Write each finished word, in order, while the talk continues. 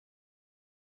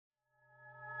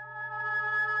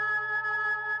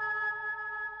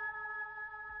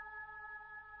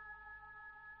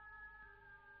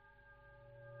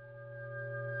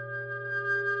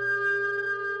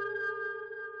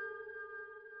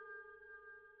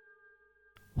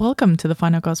Welcome to the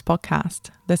Final Ghost Podcast.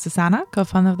 This is Anna,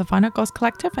 co-founder of the Final Ghost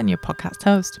Collective and your podcast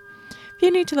host. If you're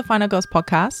new to the Final Ghost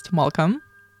Podcast, welcome.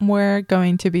 We're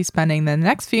going to be spending the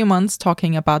next few months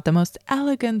talking about the most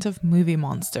elegant of movie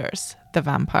monsters, the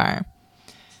vampire.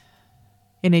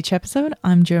 In each episode,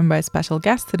 I'm joined by a special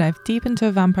guest to dive deep into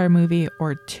a vampire movie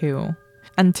or two.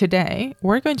 And today,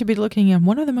 we're going to be looking at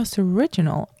one of the most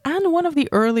original and one of the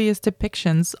earliest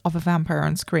depictions of a vampire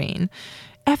on screen.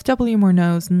 F.W.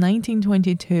 Murnau's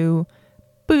 1922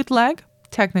 bootleg,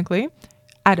 technically,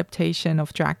 adaptation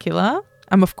of Dracula.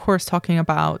 I'm of course talking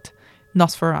about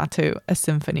Nosferatu, A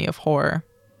Symphony of Horror.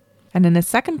 And in the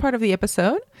second part of the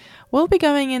episode, we'll be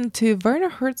going into Werner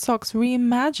Herzog's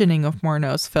reimagining of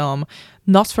Murnau's film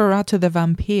Nosferatu the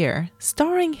Vampyre,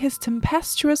 starring his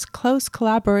tempestuous close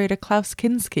collaborator Klaus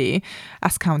Kinski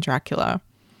as Count Dracula.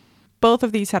 Both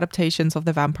of these adaptations of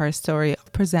the vampire story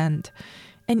present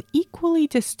an equally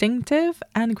distinctive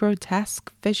and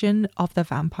grotesque vision of the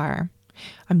vampire.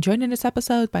 I'm joined in this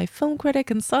episode by film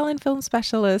critic and silent film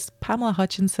specialist Pamela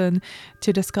Hutchinson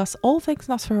to discuss all things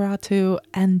Nosferatu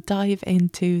and dive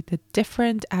into the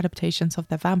different adaptations of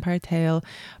the vampire tale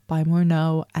by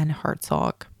Murnau and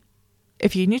Herzog.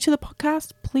 If you're new to the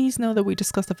podcast, please know that we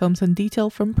discuss the films in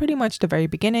detail from pretty much the very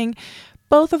beginning.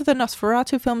 Both of the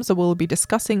Nosferatu films that we'll be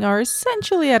discussing are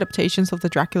essentially adaptations of the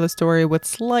Dracula story with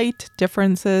slight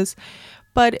differences.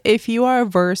 But if you are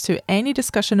averse to any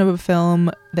discussion of a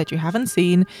film that you haven't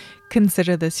seen,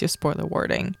 consider this your spoiler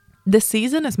warning. This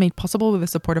season is made possible with the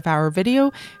support of Our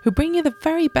Video, who bring you the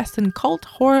very best in cult,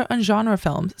 horror and genre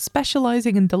films,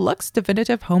 specializing in deluxe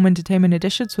definitive home entertainment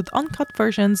editions with uncut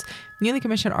versions, newly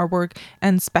commissioned artwork,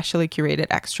 and specially curated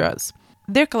extras.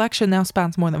 Their collection now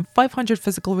spans more than 500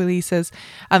 physical releases,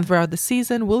 and throughout the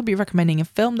season, we'll be recommending a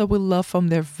film that we love from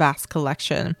their vast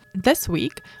collection. This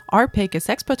week, our pick is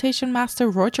exploitation master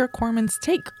Roger Corman's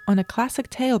take on a classic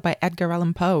tale by Edgar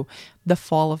Allan Poe, The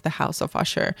Fall of the House of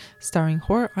Usher, starring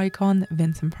horror icon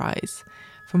Vincent Price.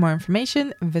 For more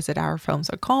information, visit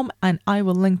ourfilms.com, and I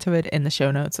will link to it in the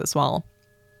show notes as well.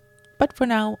 But for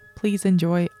now, please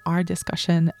enjoy our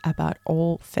discussion about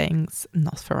all things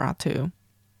Nosferatu.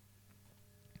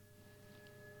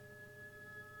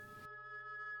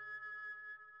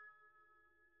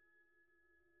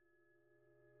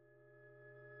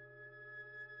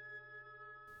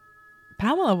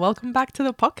 Pamela, welcome back to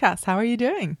the podcast. How are you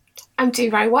doing? I'm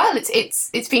doing very well. It's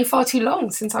been far too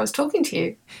long since I was talking to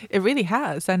you. It really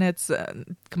has, and it's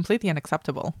completely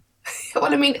unacceptable.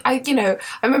 Well, I mean, I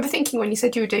remember thinking when you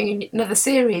said you were doing another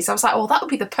series, I was like, well, that would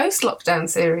be the post-lockdown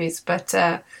series. But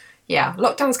yeah,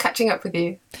 lockdown's catching up with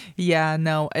you. Yeah,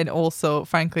 no, and also,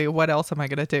 frankly, what else am I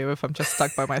going to do if I'm just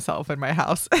stuck by myself in my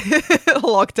house?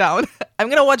 Lockdown. I'm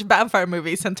going to watch vampire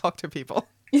movies and talk to people.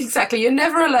 Exactly. You're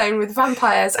never alone with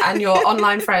vampires and your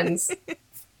online friends.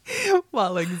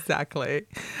 Well, exactly.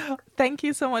 Thank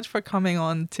you so much for coming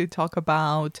on to talk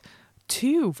about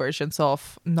two versions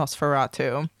of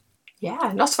Nosferatu.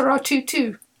 Yeah, Nosferatu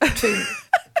 2.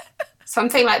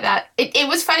 Something like that. It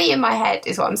was funny in my head,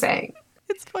 is what I'm saying.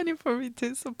 It's funny for me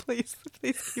too, so please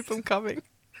keep them coming.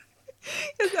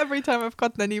 Because every time I've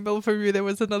gotten an email from you, there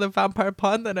was another vampire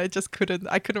pun, and I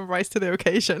couldn't rise to the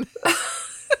occasion.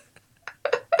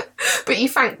 But you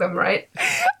thanked them, right?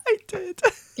 I did.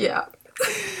 Yeah.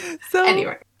 So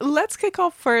anyway, let's kick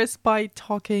off first by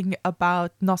talking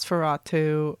about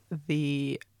Nosferatu,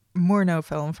 the Murnau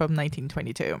film from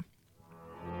 1922.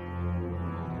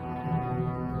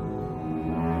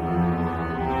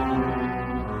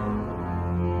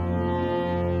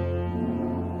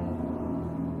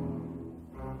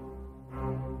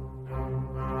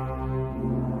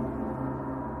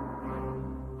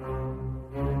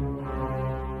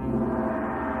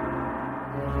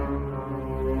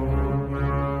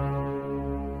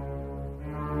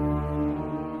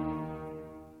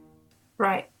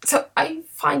 Right. So I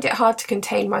find it hard to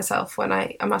contain myself when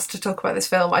I'm asked to talk about this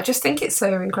film. I just think it's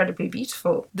so incredibly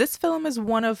beautiful. This film is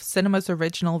one of cinema's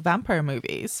original vampire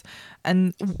movies.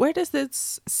 And where does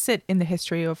this sit in the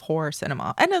history of horror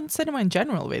cinema? And in cinema in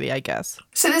general, really, I guess.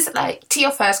 So there's, to your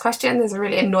first question, there's a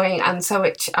really annoying answer,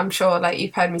 which I'm sure,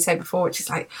 you've heard me say before, which is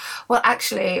well,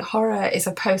 actually, horror is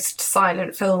a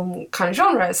post-silent film kind of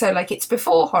genre. So, it's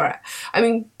before horror. I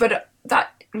mean, but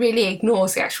that really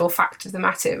ignores the actual fact of the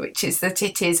matter, which is that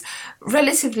it is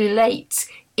relatively late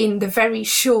in the very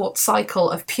short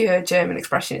cycle of pure German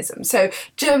Expressionism. So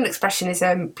German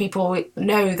Expressionism, people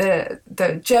know the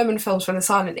the German films from the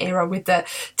silent era with the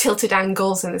tilted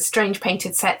angles and the strange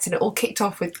painted sets, and it all kicked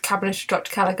off with Cabinet of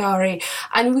Dr. Caligari.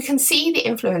 And we can see the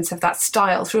influence of that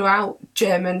style throughout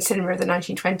German cinema of the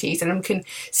 1920s, and we can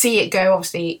see it go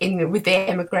obviously with the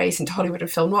emigres into Hollywood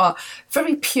and film noir.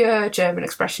 Very pure German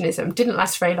expressionism, didn't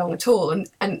last very long at all, and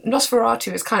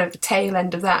Nosferatu is kind of the tail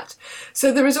end of that.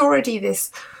 So there is already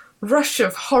this rush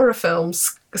of horror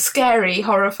films, scary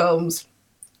horror films,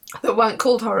 that weren't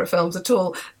called horror films at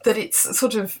all, that it's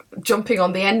sort of jumping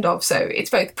on the end of. So it's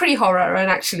both pre-horror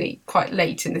and actually quite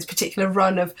late in this particular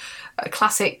run of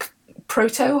classic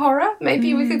proto-horror,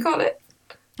 maybe we could call it.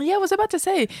 Yeah, I was about to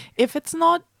say, if it's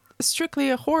not strictly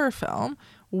a horror film,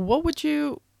 what would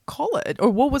you call it? Or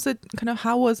what was it, kind of,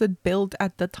 how was it built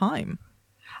at the time?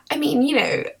 I mean,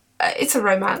 it's a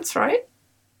romance, right?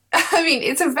 I mean,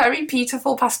 it's a very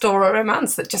beautiful pastoral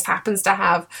romance that just happens to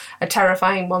have a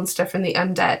terrifying monster from the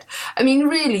undead. I mean,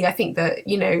 really, I think that,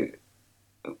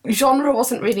 genre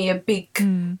wasn't really a big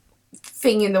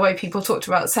thing in the way people talked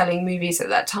about selling movies at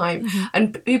that time.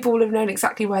 And people would have known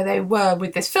exactly where they were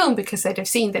with this film because they'd have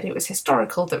seen that it was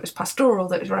historical, that it was pastoral,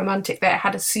 that it was romantic, that it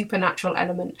had a supernatural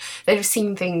element. They'd have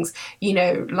seen things,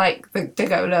 like the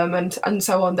golem and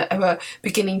so on, that were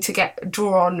beginning to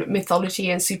draw on mythology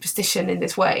and superstition in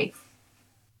this way.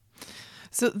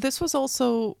 So this was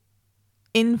also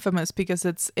infamous because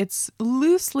it's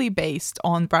loosely based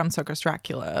on Bram Stoker's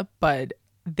Dracula, but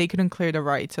they couldn't clear the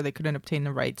rights, or they couldn't obtain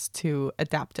the rights to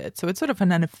adapt it. So it's sort of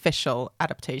an unofficial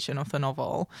adaptation of the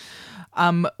novel.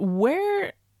 How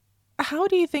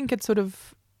do you think it sort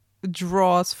of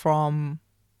draws from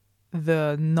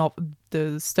the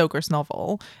Stoker's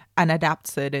novel and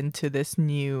adapts it into this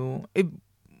cinematic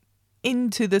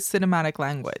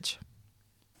language?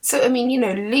 So, I mean,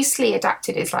 loosely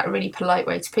adapted is like a really polite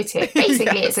way to put it.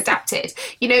 Basically, It's adapted.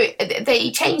 They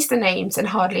changed the names and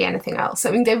hardly anything else.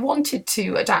 I mean, they wanted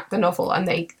to adapt the novel and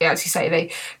they, as you say,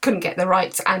 they couldn't get the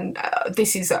rights. And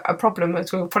this is a problem,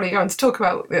 as we're probably going to talk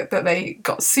about, that they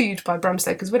got sued by Bram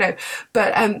Stoker's widow.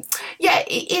 But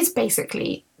it is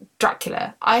basically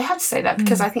Dracula. I have to say that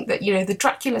because I think that, the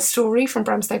Dracula story from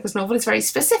Bram Stoker's novel is very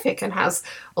specific and has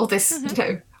all this,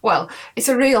 well, it's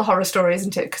a real horror story,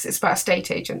 isn't it? Because it's about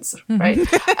estate agents, right?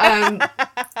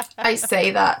 I say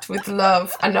that with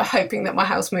love and hoping that my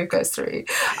house move goes through.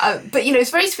 But, it's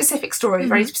a very specific story, a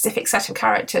very specific set of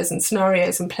characters and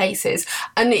scenarios and places.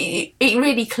 And it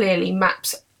really clearly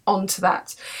maps onto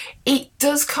that. It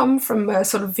does come from a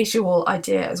sort of visual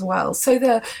idea as well. So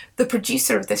the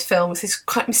producer of this film was this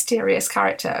quite mysterious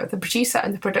character, the producer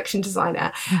and the production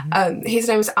designer. His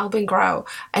name was Albin Grau,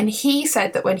 and he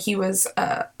said that when he was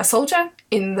a soldier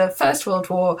in the First World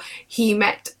War, he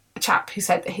met a chap who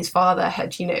said that his father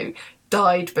had,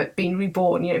 died but been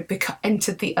reborn,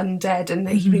 entered the undead, and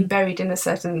he'd been buried in a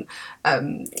certain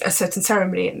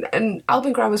ceremony. And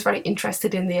Albin Grau was very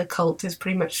interested in the occult, is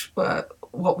pretty much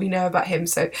what we know about him.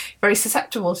 So very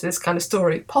susceptible to this kind of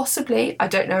story. Possibly, I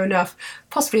don't know enough,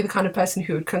 possibly the kind of person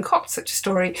who would concoct such a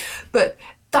story. But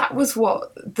that was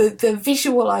what, the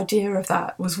visual idea of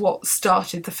that was what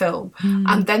started the film.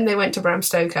 And then they went to Bram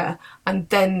Stoker, and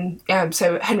then,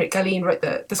 so Henrik Galeen wrote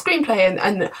the screenplay,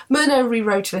 and Murnau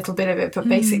rewrote a little bit of it, but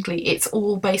basically it's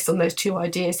all based on those two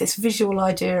ideas, this visual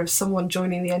idea of someone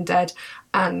joining the undead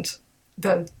and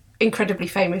the incredibly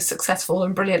famous, successful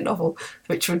and brilliant novel,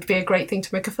 which would be a great thing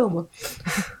to make a film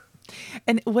of.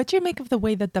 And what do you make of the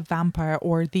way that the vampire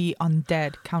or the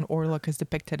undead Count Orlok is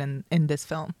depicted in this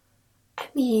film? I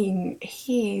mean,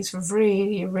 he's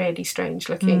really, really strange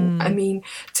looking. I mean,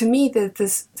 to me,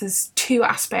 there's two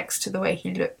aspects to the way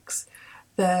he looks.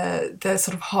 The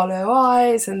sort of hollow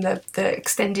eyes and the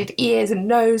extended ears and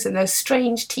nose and those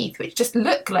strange teeth, which just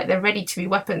look like they're ready to be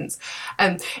weapons.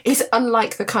 Is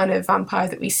unlike the kind of vampire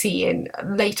that we see in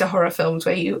later horror films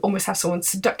where you almost have someone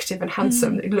seductive and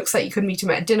handsome. It looks like you could meet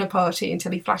him at a dinner party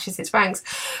until he flashes his fangs.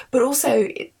 But also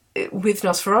with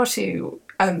Nosferatu,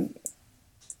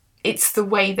 it's the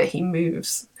way that he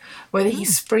moves. Whether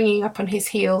he's springing up on his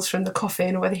heels from the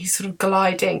coffin or whether he's sort of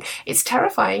gliding. It's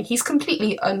terrifying. He's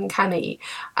completely uncanny.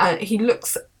 He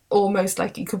looks almost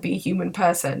like he could be a human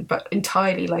person, but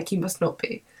entirely like he must not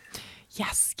be.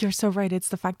 Yes, you're so right. It's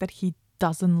the fact that he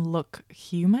doesn't look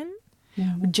human.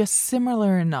 Just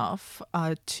similar enough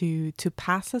to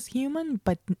pass as human,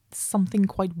 but something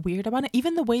quite weird about it.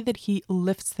 Even the way that he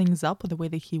lifts things up, or the way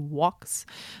that he walks,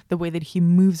 the way that he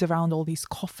moves around all these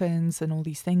coffins and all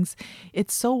these things,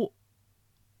 it's so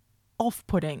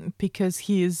off-putting because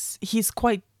he's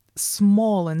quite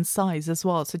small in size as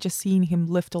well. So just seeing him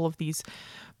lift all of these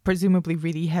presumably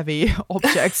really heavy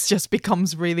objects just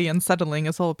becomes really unsettling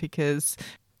as well, because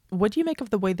what do you make of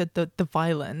the way that the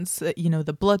violence,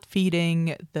 the blood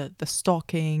feeding, the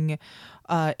stalking,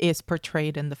 is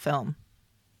portrayed in the film?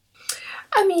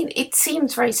 I mean, it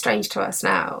seems very strange to us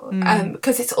now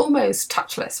because it's almost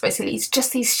touchless, basically. It's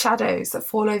just these shadows that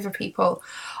fall over people.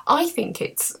 I think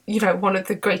it's, one of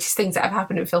the greatest things that have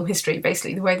happened in film history,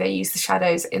 basically, the way they use the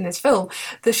shadows in this film.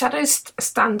 The shadows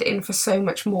stand in for so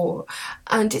much more.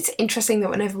 And it's interesting that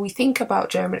whenever we think about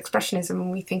German Expressionism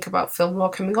and we think about film noir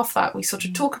coming off that, we sort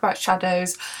of talk about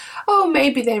shadows. Oh,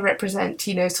 maybe they represent,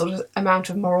 sort of amount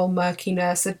of moral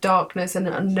murkiness, a darkness, and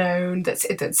an unknown that's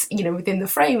within the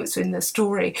frame, it's within the story.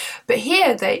 But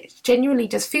here, they genuinely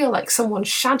just feel like someone's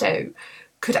shadow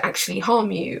could actually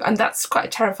harm you, and that's quite a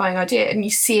terrifying idea. And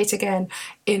you see it again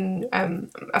in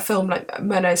a film like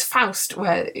Murnau's Faust,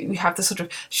 where you have the sort of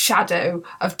shadow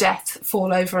of death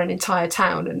fall over an entire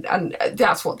town, and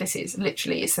that's what this is.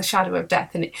 Literally, it's the shadow of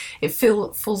death, and it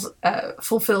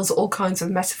fulfills all kinds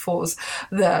of metaphors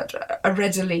that are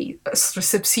readily sort of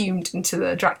subsumed into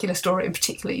the Dracula story, and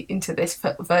particularly into this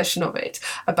version of it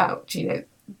about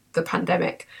the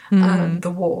pandemic and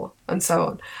the war and so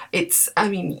on.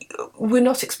 We're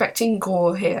not expecting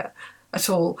gore here at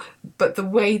all, but the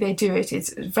way they do it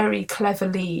is very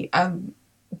cleverly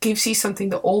gives you something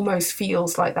that almost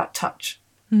feels like that touch.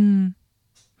 And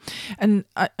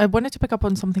I wanted to pick up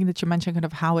on something that you mentioned, kind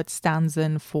of how it stands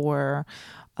in for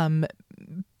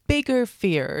bigger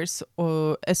fears,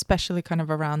 or especially kind of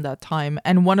around that time.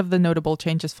 And one of the notable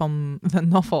changes from the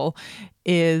novel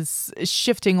is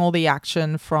shifting all the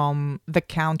action from the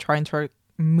Count trying to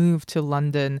move to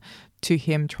London to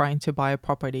him trying to buy a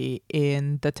property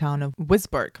in the town of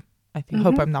Wisburg. I think,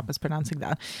 hope I'm not mispronouncing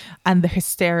that. And the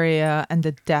hysteria and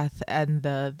the death and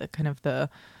the kind of the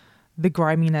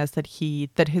griminess that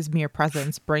his mere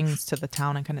presence brings to the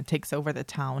town and kind of takes over the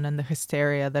town, and the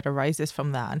hysteria that arises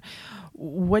from that.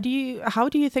 How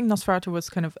do you think Nosferatu was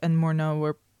kind of, and Murnau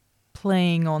were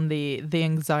playing on the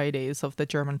anxieties of the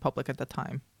German public at the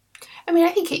time? I mean, I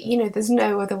think there's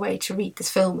no other way to read this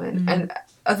film, and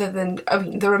other than,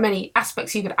 there are many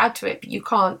aspects you could add to it, but you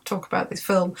can't talk about this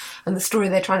film and the story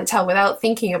they're trying to tell without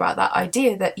thinking about that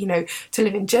idea that, to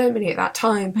live in Germany at that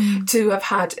time, to have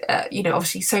had,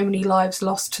 obviously so many lives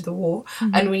lost to the war.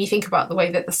 And when you think about the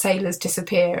way that the sailors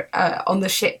disappear on the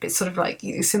ship, it's sort of like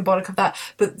symbolic of that.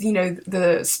 But,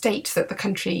 the state that the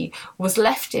country was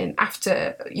left in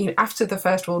after the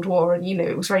First World War, and,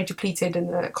 it was very depleted, and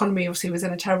the economy obviously was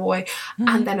in a terrible way.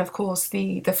 And then, of course,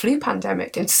 the flu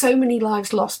pandemic, and so many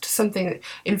lives lost to something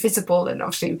invisible. And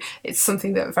obviously it's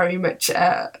something that very much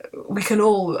we can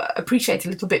all appreciate a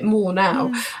little bit more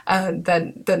now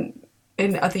than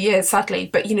in other years, sadly.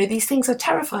 But these things are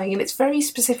terrifying, and it's very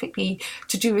specifically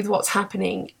to do with what's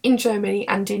happening in Germany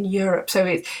and in Europe, so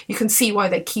you can see why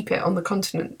they keep it on the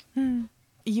continent.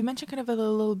 You mentioned kind of a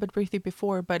little bit briefly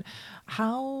before, but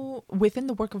how within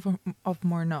the work of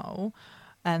Murnau,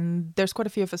 and there's quite a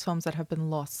few of his films that have been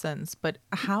lost since, but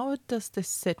how does this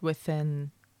sit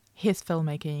within his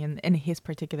filmmaking and his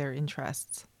particular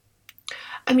interests?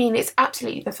 I mean, it's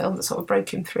absolutely the film that sort of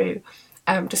broke him through,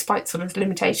 despite sort of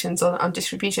limitations on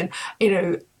distribution.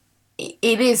 It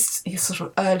is his sort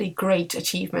of early great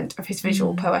achievement of his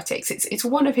visual poetics. It's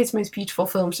one of his most beautiful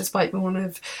films, despite being one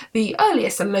of the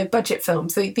earliest and low budget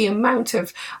films. The amount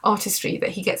of artistry that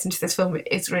he gets into this film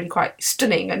is really quite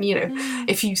stunning. And,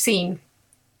 if you've seen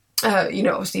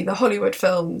obviously the Hollywood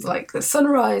films like The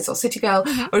Sunrise or City Girl,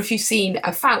 or if you've seen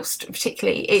Faust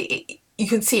particularly, you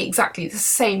can see exactly the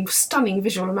same stunning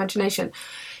visual imagination.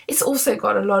 It's also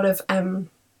got a lot of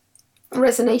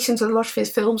resonations with a lot of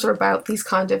his films are about these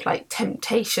kind of like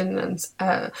temptation and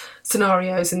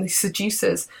scenarios, and these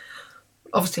seducers.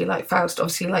 Obviously like Faust,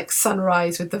 obviously like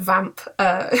Sunrise with the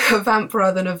a vamp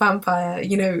rather than a vampire,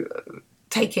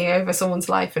 taking over someone's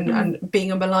life and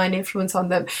being a malign influence on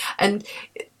them.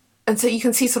 And so you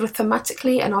can see sort of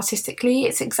thematically and artistically,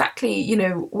 it's exactly,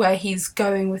 where he's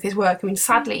going with his work. I mean,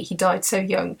 sadly, he died so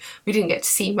young. We didn't get to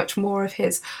see much more of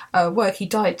his work. He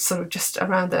died sort of just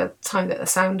around the time that the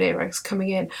sound era was coming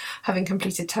in, having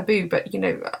completed Taboo. But,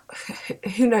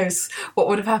 who knows what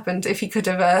would have happened if he could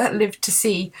have lived to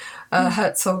see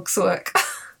Herzog's work.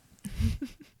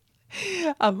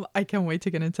 I can't wait to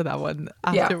get into that one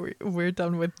after we're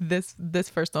done with this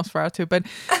first Nosferatu. But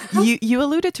you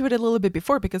alluded to it a little bit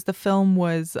before, because the film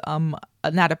was an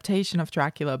adaptation of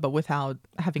Dracula, but without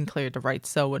having cleared the rights.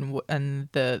 So and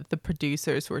the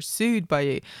producers were sued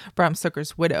by Bram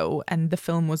Stoker's widow, and the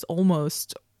film was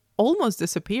almost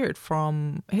disappeared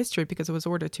from history because it was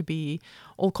ordered to be,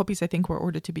 all copies I think were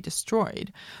ordered to be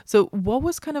destroyed. So what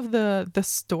was kind of the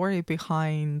story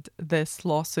behind this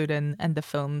lawsuit and the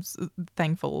film's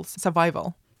thankful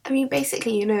survival? I mean,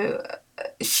 basically,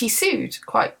 she sued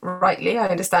quite rightly, I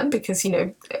understand, because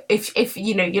if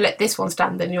you let this one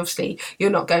stand, then obviously you're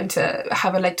not going to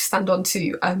have a leg to stand on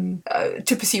to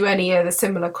pursue any other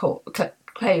similar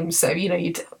claims. So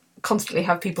you'd constantly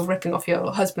have people ripping off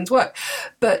your husband's work,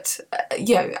 but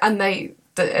and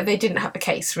they didn't have a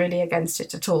case really against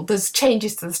it at all. There's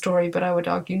changes to the story, but I would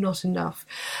argue not enough.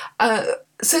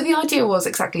 So the idea was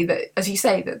exactly that, as you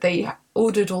say, that they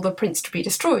ordered all the prints to be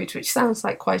destroyed, which sounds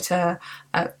like quite a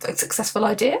successful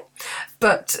idea.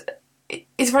 But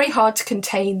it's very hard to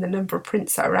contain the number of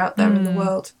prints that are out there in the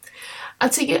world.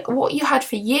 And so what you had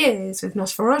for years with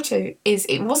Nosferatu is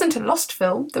it wasn't a lost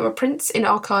film. There were prints in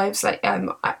archives, like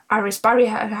Iris Barry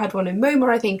had one in MoMA,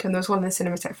 I think, and there was one in the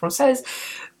Cinémathèque Française.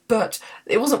 But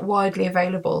it wasn't widely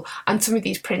available, and some of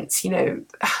these prints,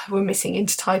 were missing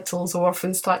intertitles or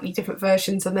often slightly different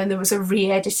versions, and then there was a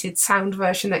re-edited sound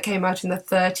version that came out in the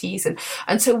 30s,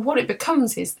 and so what it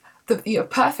becomes is the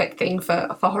perfect thing for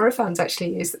horror fans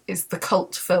actually is the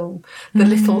cult film, the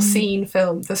little scene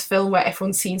film, this film where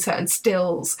everyone's seen certain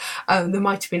stills. There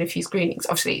might have been a few screenings.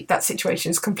 Obviously, that situation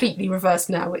is completely reversed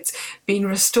now. It's been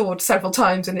restored several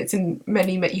times, and it's in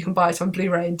many. You can buy it on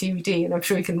Blu-ray and DVD, and I'm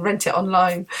sure you can rent it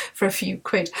online for a few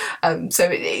quid. So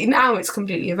now it's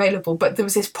completely available. But there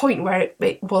was this point where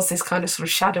it was this kind of sort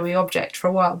of shadowy object for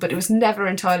a while, but it was never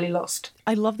entirely lost.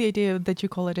 I love the idea that you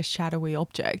call it a shadowy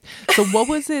object. So what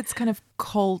was its kind of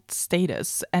cult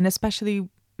status? And especially,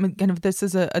 kind of, this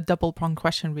is a double-pronged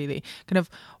question, really. Kind of,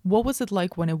 what was it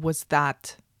like when it was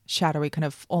that shadowy, kind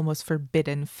of almost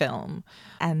forbidden film?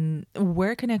 And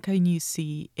where can you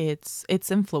see its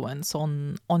influence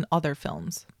on other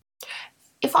films?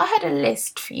 If I had a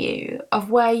list for you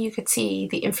of where you could see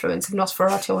the influence of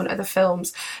Nosferatu on other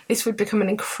films, this would become an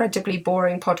incredibly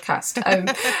boring podcast.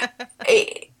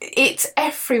 It's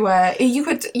everywhere. You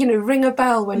could, ring a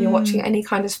bell when you're watching any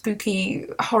kind of spooky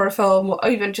horror film or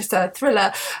even just a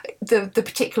thriller. The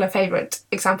particular favourite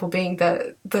example being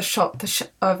the shot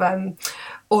of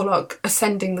Orlok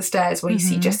ascending the stairs where you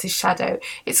see just his shadow.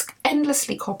 It's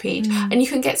endlessly copied, and you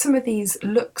can get some of these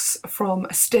looks from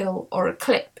a still or a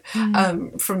clip,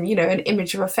 from an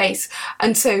image of a face.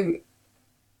 And so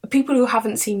people who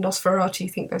haven't seen Nosferatu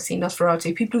think they've seen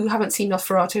Nosferatu. People who haven't seen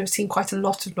Nosferatu have seen quite a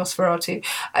lot of Nosferatu.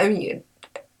 I mean,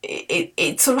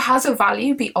 it sort of has a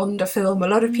value beyond a film. A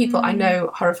lot of people, I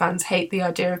know horror fans, hate the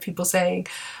idea of people saying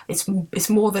it's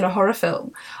more than a horror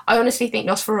film. I honestly think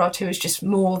Nosferatu is just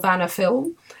more than a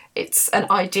film. It's an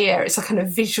idea. It's a kind of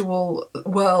visual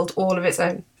world all of its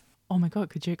own. Oh my God,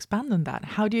 could you expand on that?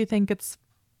 How do you think it's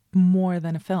more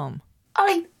than a film?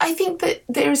 I think that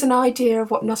there is an idea of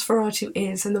what Nosferatu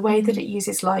is and the way that it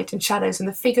uses light and shadows and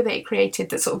the figure that it created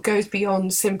that sort of goes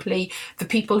beyond simply the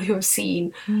people who have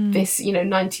seen this,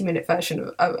 90-minute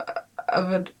version of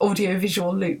an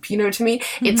audio-visual loop. You know what I mean?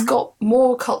 It's got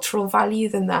more cultural value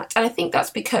than that. And I think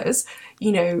that's because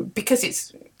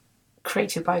it's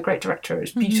created by a great director,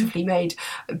 it's beautifully made,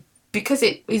 because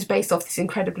it is based off this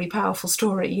incredibly powerful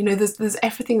story. There's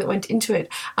everything that went into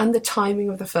it and the timing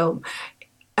of the film.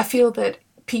 I feel that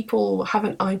people have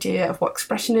an idea of what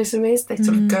expressionism is. They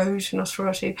sort of go to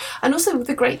Nosferatu. And also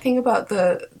the great thing about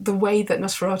the way that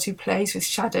Nosferatu plays with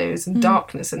shadows and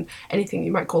darkness and anything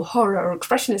you might call horror or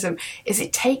expressionism is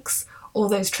it takes all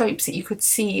those tropes that you could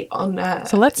see on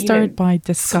so let's start by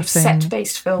discussing sort of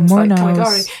set-based films like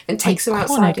Caligari and takes them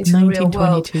outside into the real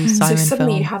world. So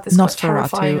suddenly you have this quite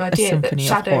terrifying idea that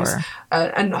shadows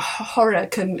and horror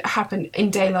can happen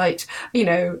in daylight,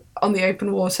 on the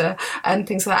open water and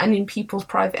things like that, and in people's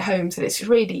private homes. And it's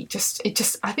really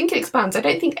I think it expands. I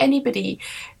don't think anybody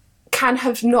can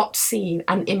have not seen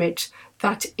an image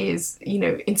that is,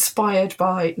 inspired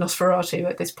by Nosferatu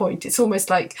at this point. It's almost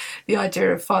like the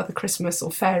idea of Father Christmas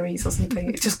or fairies or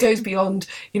something. It just goes beyond,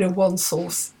 one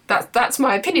source. That's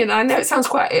my opinion. I know it sounds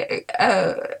quite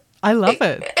I love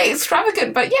it.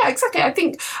 Extravagant, but yeah, exactly. I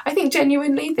think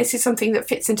genuinely this is something that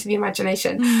fits into the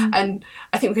imagination, and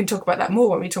I think we can talk about that more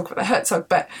when we talk about the Herzog.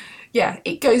 But yeah,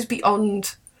 it goes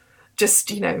beyond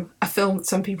just a film that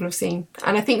some people have seen,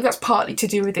 and I think that's partly to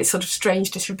do with its sort of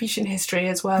strange distribution history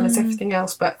as well as everything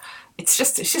else. But it's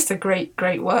just a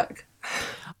great work.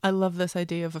 I love this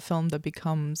idea of a film that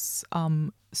becomes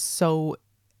so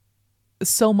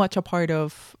much a part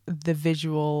of the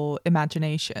visual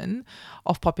imagination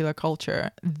of popular culture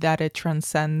that it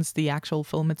transcends the actual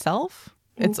film itself.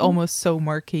 It's almost so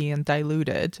murky and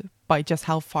diluted by just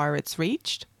how far it's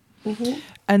reached.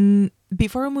 And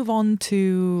before we move on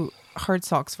to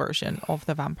Herzog's version of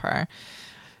the Vampyre,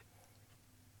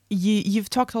 you've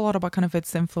talked a lot about kind of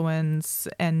its influence,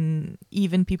 and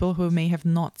even people who may have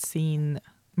not seen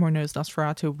or knows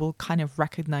Nosferatu will kind of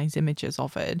recognize images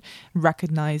of it,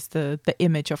 recognize the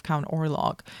image of Count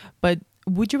Orlok. But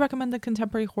would you recommend that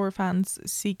contemporary horror fans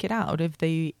seek it out if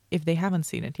they haven't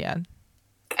seen it yet?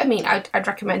 I mean, I'd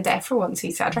recommend that everyone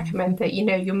sees it. I'd recommend that,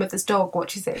 your mother's dog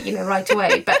watches it, right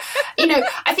away. But,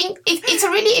 I think it's a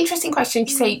really interesting question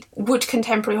to say, would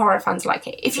contemporary horror fans like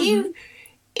it? If you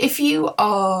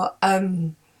are,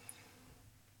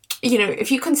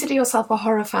 if you consider yourself a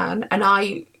horror fan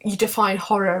and you define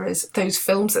horror as those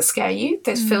films that scare you,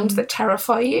 those films that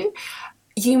terrify you,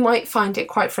 you might find it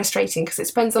quite frustrating because it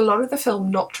spends a lot of the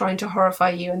film not trying to horrify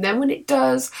you. And then when it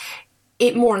does,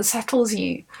 it more unsettles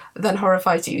you than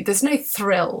horrifies you. There's no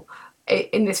thrill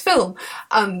in this film.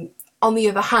 On the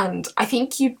other hand, I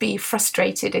think you'd be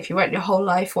frustrated if you went your whole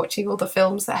life watching all the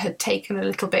films that had taken a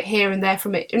little bit here and there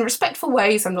from it in respectful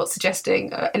ways. I'm not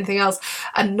suggesting anything else,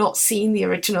 and not seeing the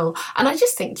original. And I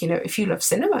just think, if you love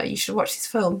cinema, you should watch this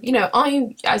film.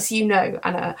 As you know,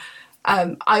 Anna,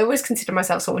 I always consider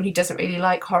myself someone who doesn't really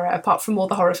like horror, apart from all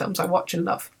the horror films I watch and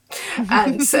love.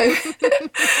 And so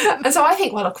I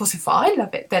think, well, of course, if I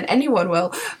love it, then anyone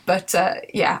will. But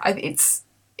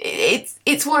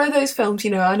it's one of those films,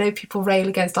 I know people rail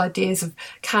against ideas of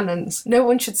canons. No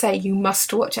one should say you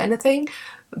must watch anything,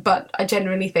 but I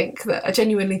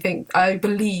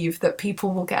believe that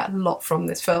people will get a lot from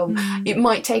this film. It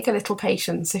might take a little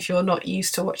patience if you're not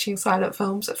used to watching silent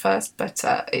films at first, but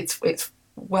it's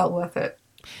well worth it.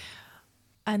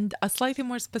 And a slightly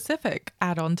more specific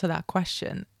add-on to that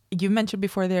question. You mentioned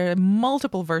before there are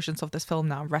multiple versions of this film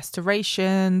now,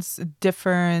 restorations,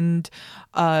 different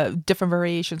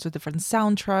variations with different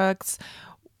soundtracks.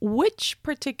 Which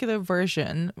particular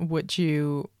version would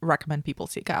you recommend people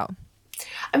seek out?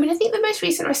 I mean, I think the most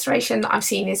recent restoration that I've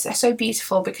seen is so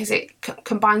beautiful because it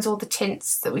combines all the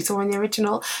tints that we saw in the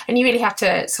original, and you really have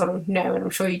to sort of know, and I'm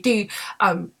sure you do,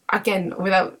 again,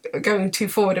 without going too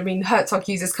forward, I mean, Herzog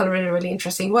uses colour in a really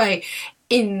interesting way.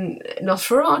 In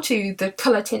Nosferatu, the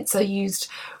colour tints are used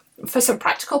for some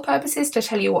practical purposes to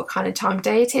tell you what kind of time of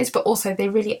day it is, but also they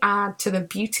really add to the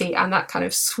beauty and that kind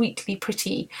of sweetly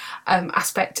pretty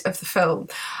aspect of the film.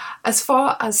 As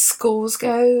far as scores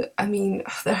go, I mean,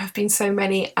 there have been so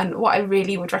many, and what I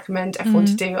really would recommend everyone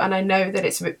to do, and I know that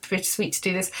it's a bit bittersweet to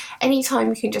do this, anytime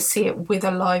you can just see it with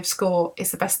a live score is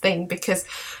the best thing, because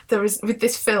with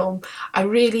this film, I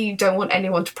really don't want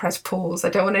anyone to press pause. I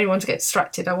don't want anyone to get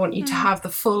distracted. I want you to have the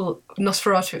full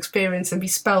Nosferatu experience and be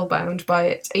spellbound by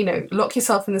it. Lock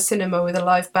yourself in the cinema with a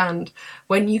live band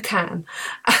when you can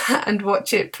and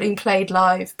watch it being played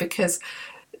live, because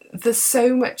there's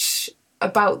so much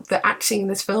about the acting in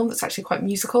this film that's actually quite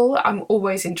musical. I'm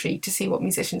always intrigued to see what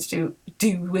musicians do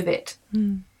with it.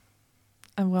 And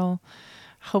well,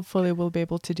 hopefully we'll be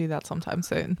able to do that sometime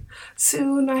soon.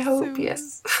 Soon, I hope,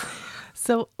 yes.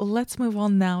 So let's move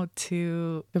on now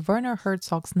to Werner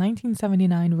Herzog's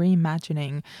 1979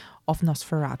 reimagining of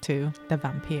Nosferatu, the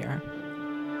Vampyre.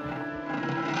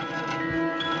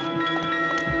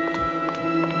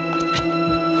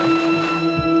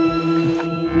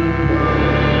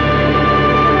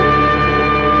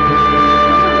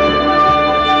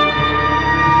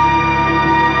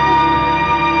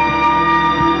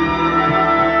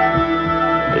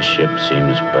 The ship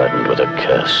seems burdened with a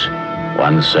curse.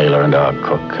 One sailor and our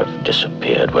cook have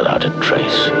disappeared without a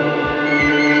trace.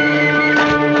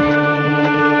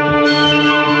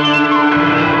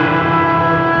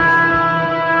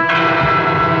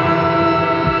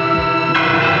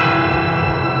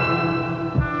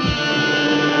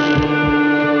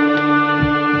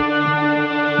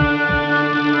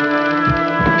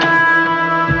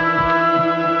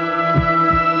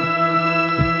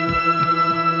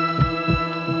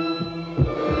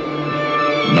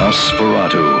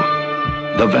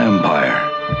 Nosferatu, the Vampire,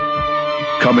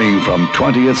 coming from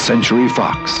 20th Century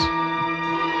Fox.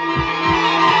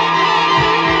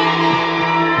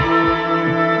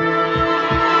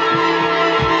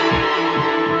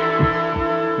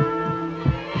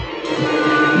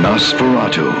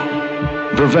 Nosferatu,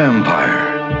 the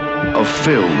Vampire, a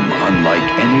film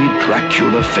unlike any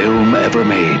Dracula film ever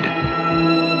made.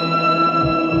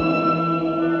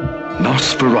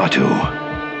 Nosferatu,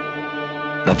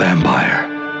 the Vampire.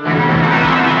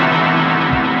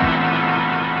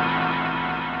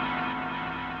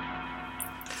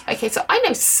 Okay, so I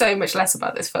know so much less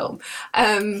about this film.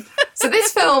 So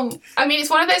this film, I mean,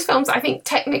 it's one of those films I think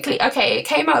technically, okay, it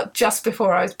came out just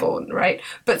before I was born, right?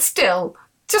 But still,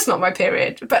 just not my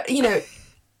period. But,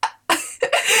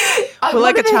 Well,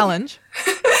 like a challenge.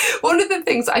 One of the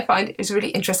things I find is really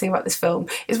interesting about this film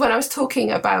is when I was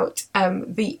talking about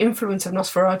the influence of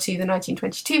Nosferatu, the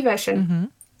 1922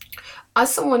 version,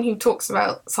 as someone who talks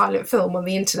about silent film on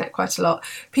the internet quite a lot,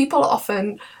 people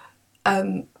often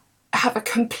have a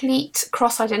complete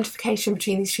cross-identification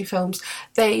between these two films.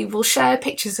 They will share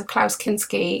pictures of Klaus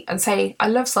Kinski and say, I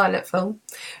love silent film.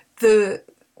 The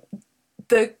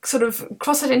sort of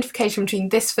cross-identification between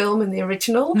this film and the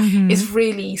original is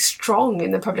really strong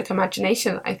in the public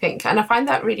imagination, I think. And I find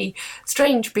that really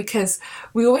strange because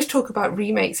we always talk about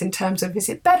remakes in terms of, is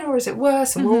it better or is it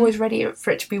worse? And we're always ready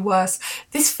for it to be worse.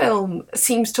 This film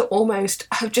seems to almost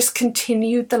have just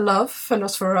continued the love for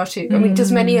Nosferatu. I mean, it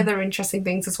does many other interesting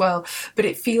things as well, but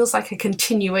it feels like a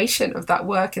continuation of that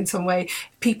work in some way.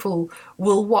 People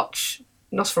will watch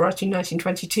Nosferatu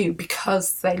 1922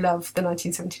 because they love the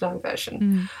 1979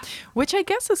 version. Which I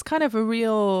guess is kind of a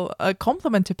real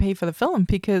compliment to pay for the film,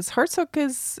 because Herzog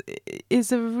is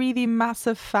a really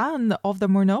massive fan of the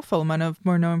Murnau film and of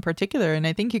Murnau in particular. And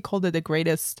I think he called it the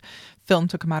greatest film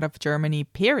to come out of Germany,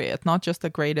 period, not just the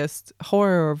greatest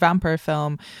horror or vampire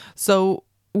film. So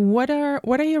what are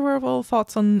your overall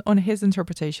thoughts on his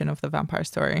interpretation of the vampire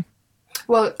story?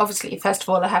 Well, obviously, first of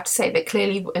all, I have to say that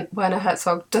clearly Werner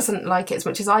Herzog doesn't like it as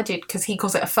much as I did, because he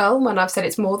calls it a film and I've said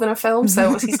it's more than a film,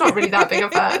 so he's not really that big a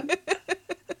fan.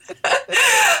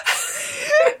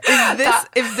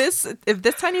 If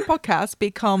this tiny podcast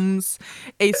becomes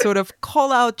a sort of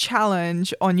call-out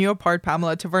challenge on your part,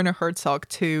 Pamela, to Werner Herzog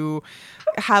to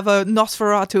have a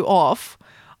Nosferatu off,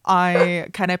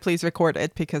 can I please record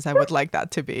it, because I would like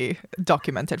that to be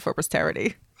documented for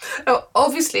posterity. Oh,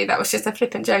 obviously, that was just a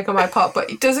flippant joke on my part,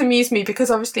 but it does amuse me because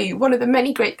obviously one of the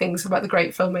many great things about the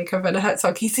great filmmaker Werner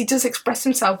Herzog is he does express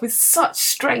himself with such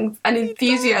strength and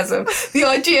enthusiasm. The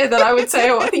idea that I would say,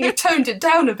 oh, I think you've toned it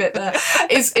down a bit there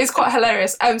is quite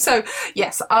hilarious. So,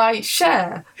 yes, I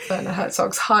share Werner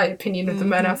Herzog's high opinion of the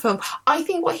Murnau film. I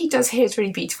think what he does here is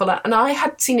really beautiful, and I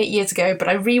had seen it years ago, but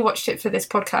I rewatched it for this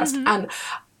podcast, and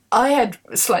I had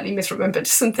slightly misremembered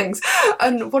some things.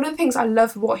 And one of the things I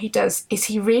love what he does is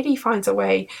he really finds a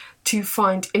way to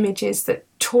find images that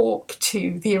talk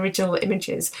to the original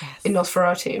images in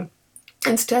Nosferatu.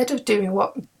 Instead of doing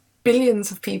what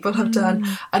billions of people have done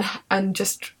and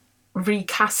just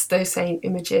recast those same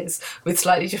images with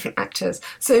slightly different actors.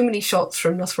 So many shots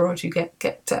from Nosferatu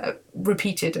get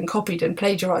repeated and copied and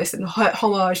plagiarised and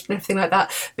homaged and everything like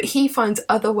that. But he finds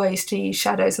other ways to use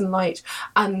shadows and light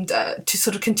and to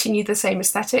sort of continue the same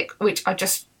aesthetic, which I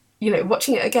just,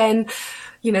 watching it again,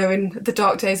 in the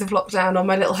dark days of lockdown on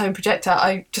my little home projector,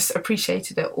 I just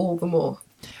appreciated it all the more.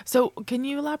 So can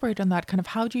you elaborate on that? Kind of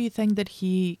how do you think that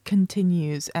he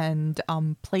continues and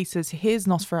places his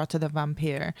Nosferatu the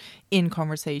Vampyre in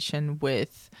conversation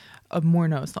with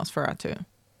Murnau's Nosferatu?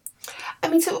 I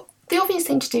mean, so the obvious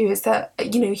thing to do is that,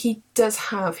 he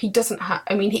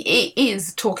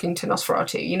is talking to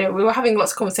Nosferatu. We were having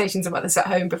lots of conversations about this at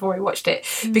home before we watched it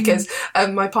because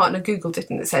my partner Googled it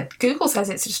and it said, Google says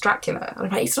it's just Dracula. And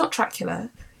I'm like, it's not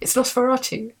Dracula. It's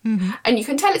Nosferatu. And you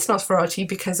can tell it's Nosferatu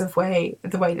because of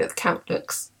the way that the Count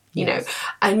looks,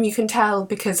 and you can tell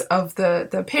because of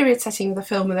the period setting of the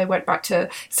film, and they went back to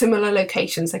similar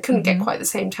locations. They couldn't get quite the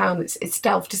same town. It's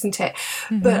Delft, isn't it?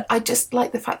 But I just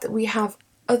like the fact that we have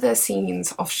other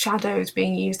scenes of shadows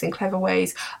being used in clever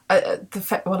ways. I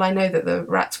know that the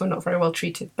rats were not very well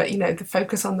treated, but, the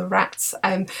focus on the rats,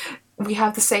 we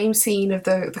have the same scene of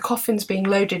the coffins being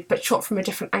loaded but shot from a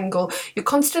different angle. You're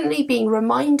constantly being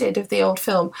reminded of the old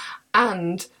film,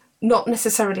 and not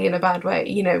necessarily in a bad way.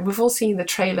 We've all seen the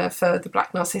trailer for the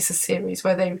Black Narcissus series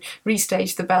where they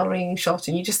restage the bell ringing shot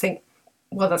and you just think,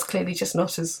 well, that's clearly just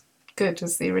not as good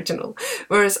as the original.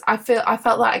 Whereas I felt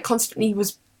that I constantly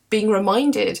was being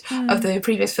reminded of the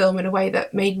previous film in a way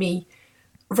that made me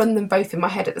run them both in my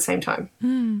head at the same time.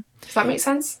 Does that make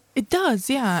sense? It does,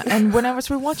 yeah. And when I was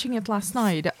rewatching it last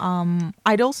night,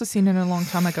 I'd also seen it a long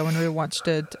time ago and rewatched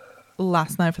it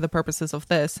last night for the purposes of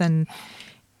this. And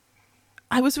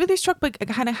I was really struck by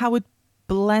kind of how it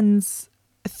blends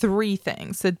three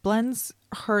things. It blends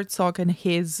Herzog and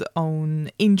his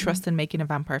own interest in making a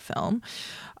vampire film.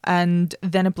 And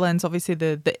then it blends, obviously,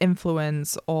 the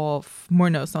influence of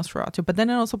Murnau's Nosferatu. But then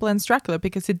it also blends Dracula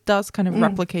because it does kind of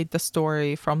replicate the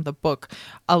story from the book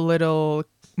a little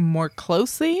more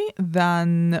closely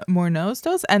than Murnau's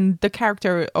does. And the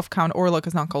character of Count Orlok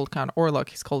is not called Count Orlok.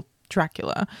 He's called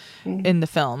Dracula in the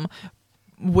film,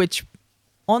 which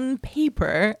on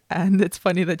paper, and it's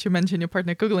funny that you mentioned your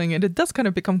partner Googling it, it does kind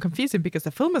of become confusing because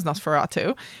the film is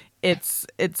Nosferatu. It's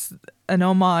an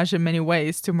homage in many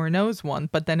ways to Murnau's one,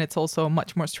 but then it's also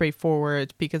much more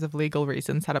straightforward because of legal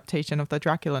reasons adaptation of the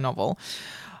Dracula novel.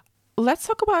 Let's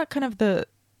talk about kind of the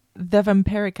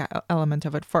vampiric element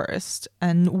of it first.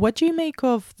 And what do you make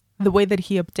of the way that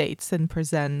he updates and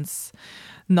presents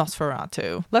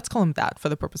Nosferatu, let's call him that for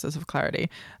the purposes of clarity,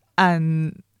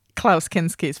 and Klaus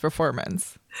Kinski's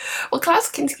performance. Well, Klaus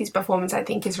Kinski's performance, I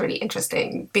think, is really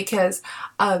interesting because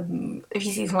if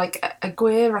you see like a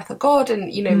Gwir, Wrath of God,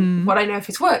 and, you know, what I know of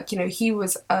his work, you know, he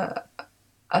was a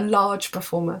large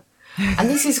performer. And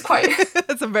this is quite...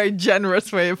 That's a very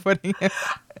generous way of putting it.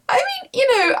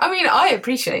 I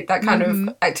appreciate that kind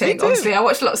of acting. Obviously, I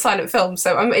watch a lot of silent films,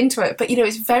 so I'm into it. But, you know,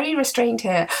 it's very restrained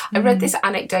here. I read this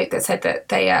anecdote that said that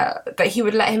that he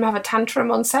would let him have a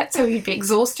tantrum on set, so he'd be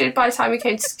exhausted by the time he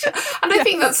came to... And I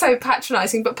think that's so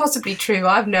patronising, but possibly true.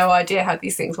 I have no idea how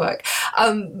these things work.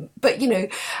 But, you know,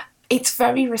 it's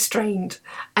very restrained.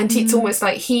 And it's almost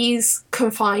like he's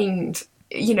confined,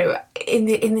 you know, in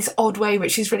this odd way,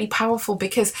 which is really powerful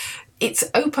because it's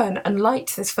open and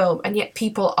light, this film, and yet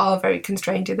people are very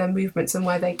constrained in their movements and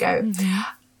where they go.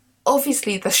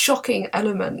 Obviously, the shocking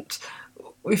element,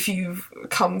 if you've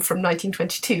come from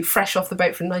 1922, fresh off the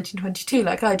boat from 1922,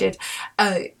 like I did,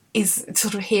 is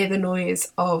sort of hear the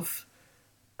noise of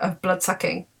blood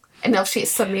sucking. And obviously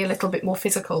it's suddenly a little bit more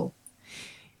physical.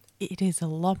 It is a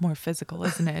lot more physical,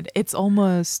 isn't it? It's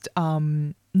almost,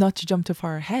 not to jump too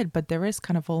far ahead, but there is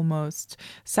kind of almost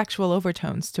sexual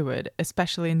overtones to it,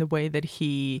 especially in the way that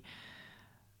he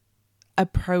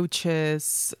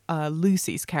approaches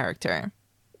Lucy's character.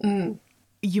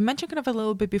 You mentioned kind of a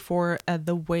little bit before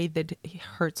the way that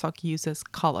Herzog uses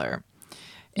color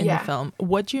in the film.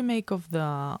 What do you make of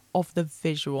the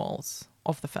visuals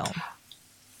of the film?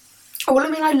 Well,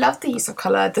 I mean, I love the use of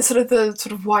colour, the sort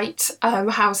of white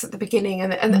house at the beginning,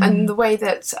 and the way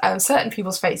that certain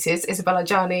people's faces, Isabella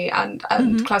Gianni and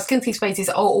Klaus Kinski's faces,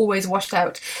 are always washed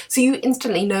out. So you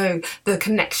instantly know the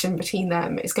connection between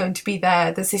them is going to be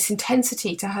there. There's this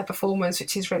intensity to her performance,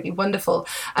 which is really wonderful,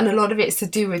 and a lot of it is to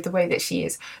do with the way that she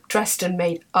is dressed and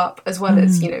made up, as well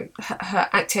as, you know, her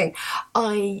acting.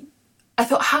 I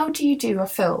thought, how do you do a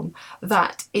film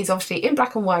that is obviously in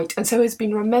black and white and so has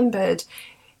been remembered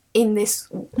in this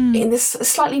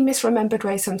slightly misremembered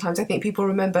way sometimes? I think people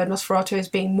remember Nosferatu as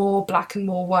being more black and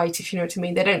more white, if you know what I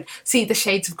mean. They don't see the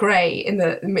shades of grey in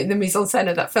the mise-en-scène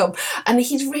of that film. And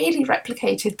he's really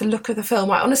replicated the look of the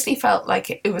film. I honestly felt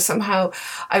like it was somehow,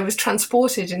 I was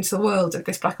transported into the world of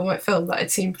this black and white film that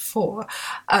I'd seen before.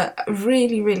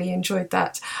 Really, really enjoyed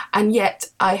that. And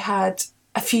yet I had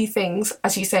a few things,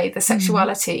 as you say, the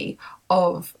sexuality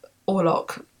of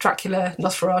Orlok, Dracula,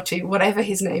 Nosferatu, whatever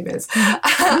his name is,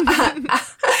 and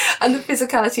the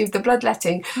physicality of the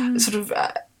bloodletting sort of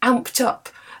amped up,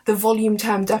 the volume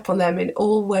turned up on them in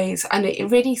all ways, and it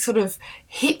really sort of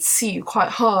hits you quite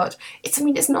hard.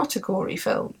 It's not a gory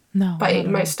film by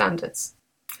most standards.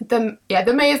 There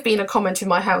may have been a comment in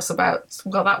my house about,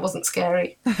 well, that wasn't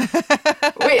scary,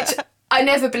 which I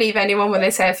never believe anyone when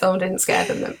they say a film didn't scare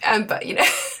them. But, you know...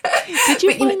 Did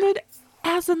you find it...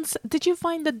 Did you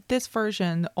find that this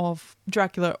version of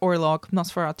Dracula, Orlok,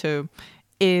 Nosferatu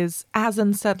is as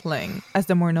unsettling as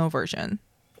the Murnau version?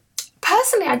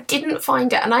 Personally, I didn't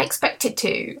find it, and I expected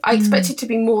to. I expected to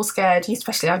be more scared,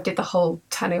 especially I did the whole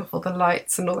turning off all the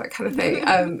lights and all that kind of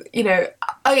thing. You know,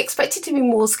 I expected to be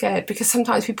more scared because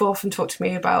sometimes people often talk to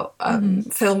me about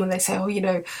film and they say, oh, you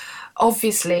know,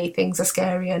 obviously things are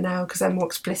scarier now because they're more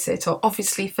explicit, or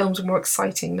obviously films are more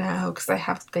exciting now because they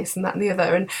have this and that and the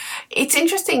other. And it's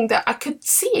interesting that I could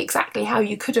see exactly how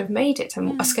you could have made it a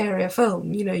scarier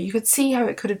film. You know, you could see how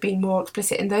it could have been more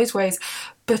explicit in those ways,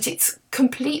 but it's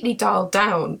completely dialed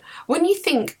down. When you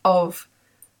think of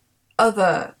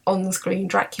other on-screen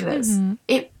Draculas,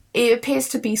 it appears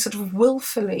to be sort of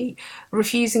willfully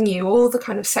refusing you all the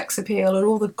kind of sex appeal and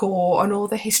all the gore and all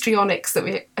the histrionics that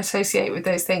we associate with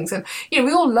those things. And, you know,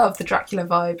 we all love the Dracula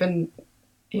vibe and,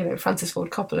 you know, Francis Ford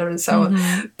Coppola and so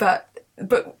on.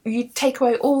 But you take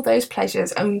away all those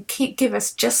pleasures and give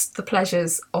us just the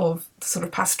pleasures of the sort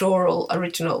of pastoral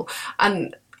original.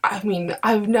 And, I mean,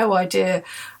 I have no idea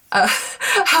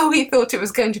how he thought it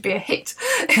was going to be a hit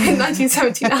in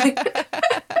 1979.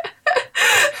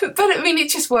 But I mean, it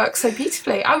just works so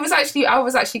beautifully. I was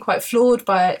actually quite floored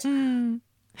by it.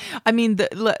 I mean,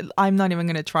 I'm not even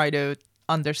going to try to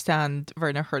understand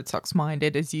Werner Herzog's mind.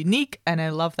 It is unique, and I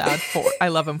love that. I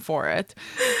love him for it.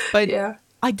 But yeah,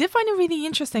 I did find it really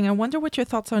interesting. I wonder what your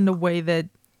thoughts are on the way that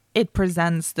it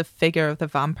presents the figure of the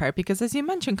vampire, because as you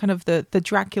mentioned, kind of the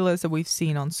Draculas that we've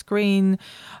seen on screen,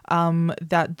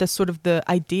 that the sort of the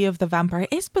idea of the vampire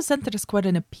is presented as quite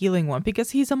an appealing one,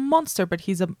 because he's a monster, but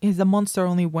he's a monster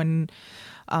only when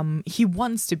he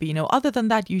wants to be. You know, other than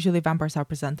that, usually vampires are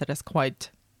presented as quite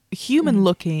human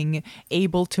looking,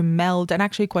 able to meld, and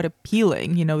actually quite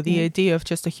appealing. You know, the idea of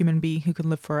just a human being who can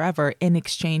live forever in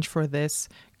exchange for this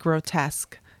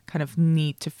grotesque kind of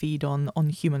need to feed on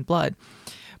human blood.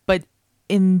 But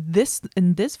in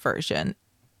this version,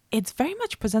 it's very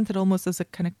much presented almost as a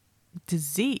kind of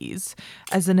disease,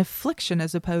 as an affliction,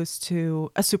 as opposed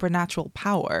to a supernatural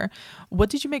power. What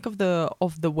did you make of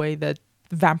the way that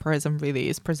vampirism really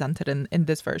is presented in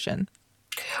this version?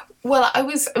 Well,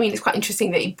 it's quite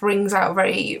interesting that he brings out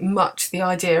very much the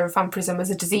idea of vampirism as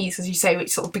a disease, as you say,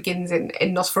 which sort of begins in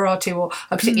Nosferatu, or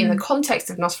particularly in the context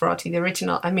of Nosferatu, the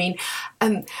original.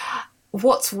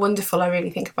 What's wonderful, I really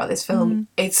think, about this film,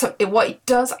 what it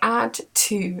does add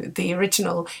to the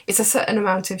original is a certain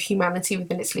amount of humanity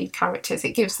within its lead characters.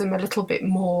 It gives them a little bit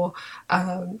more,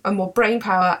 more brain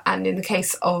power, and in the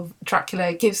case of Dracula,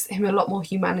 it gives him a lot more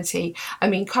humanity.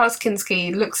 Klaus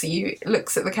Kinski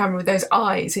looks at the camera with those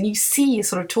eyes, and you see a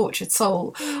sort of tortured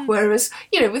soul. Whereas,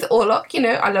 with Orlok,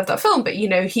 I love that film, but,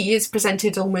 he is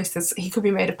presented almost as he could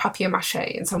be made of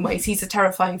papier-mâché in some ways. He's a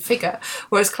terrifying figure.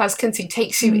 Whereas Klaus Kinski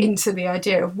takes you into the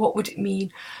idea of what would it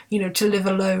mean, to live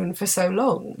alone for so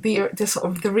long. The sort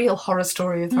of the real horror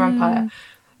story of the vampire.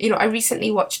 I recently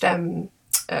watched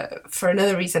for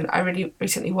another reason, I really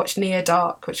recently watched Near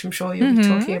Dark, which I'm sure you'll be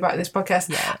talking about in this podcast.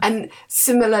 Yeah. And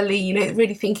similarly,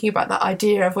 really thinking about that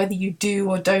idea of whether you do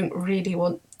or don't really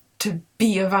want to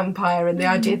be a vampire, and the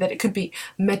idea that it could be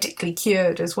medically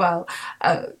cured as well.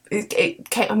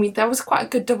 There was quite a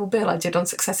good double bill I did on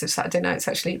successive Saturday nights,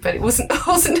 actually, but it wasn't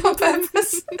on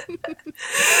purpose.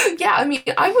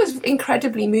 I was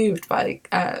incredibly moved by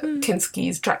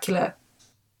Kinski's Dracula.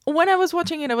 When I was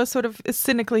watching it, I was sort of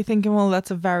cynically thinking, well,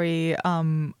 that's a very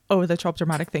over-the-top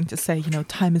dramatic thing to say,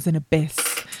 time is an abyss,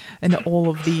 and all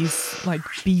of these like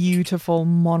beautiful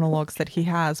monologues that he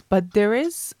has. But there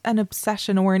is an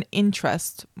obsession or an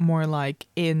interest more like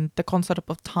in the concept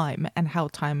of time and how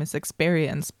time is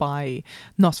experienced by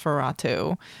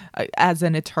Nosferatu as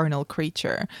an eternal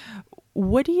creature.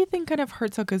 What do you think kind of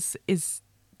Herzog is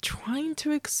trying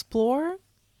to explore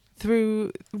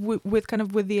through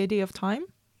with the idea of time?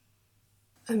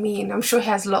 I'm sure he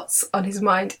has lots on his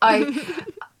mind.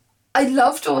 I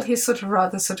loved all his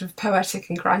rather poetic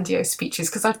and grandiose speeches,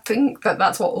 because I think that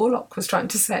that's what Orlok was trying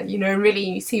to say. Really,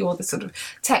 you see all the sort of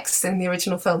texts in the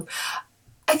original film.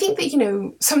 I think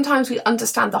that, sometimes we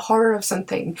understand the horror of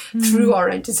something through our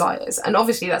own desires. And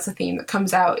obviously that's a theme that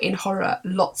comes out in horror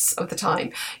lots of the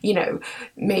time.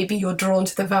 Maybe you're drawn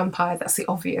to the vampire. That's the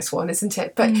obvious one, isn't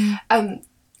it? But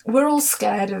we're all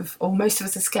scared of, or most of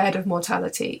us are scared of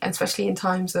mortality, and especially in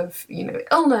times of,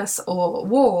 illness or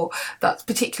war, that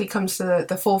particularly comes to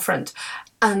the forefront.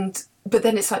 But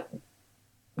then it's like,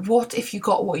 what if you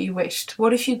got what you wished?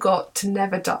 What if you got to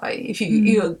never die? If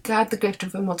you had the gift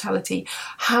of immortality,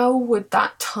 how would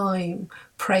that time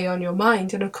prey on your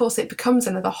mind? And of course it becomes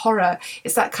another horror.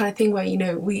 It's that kind of thing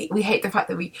where, we hate the fact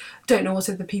that we don't know what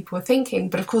other people are thinking,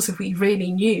 but of course if we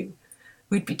really knew,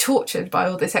 we'd be tortured by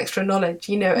all this extra knowledge,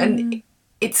 and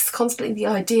it's constantly the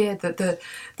idea that the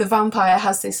vampire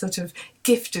has this sort of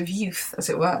gift of youth, as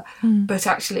it were, but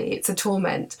actually it's a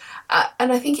torment.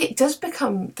 And I think it does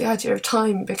become the idea of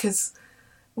time, because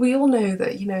we all know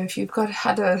that, if you've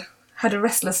had a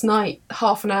restless night,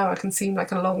 half an hour can seem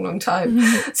like a long, long time.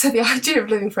 So the idea of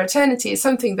living for eternity is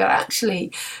something that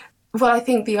actually, well, I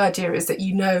think the idea is that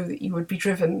that you would be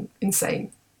driven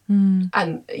insane.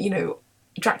 And,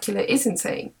 Dracula is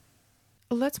insane.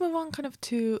 Let's move on kind of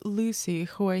to Lucy,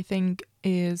 who I think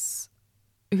is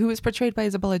portrayed by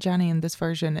Isabella Gianni in this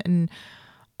version. And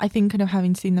I think kind of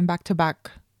having seen them back to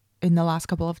back in the last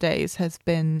couple of days is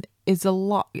given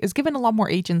a lot more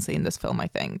agency in this film, I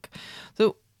think.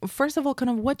 So first of all, kind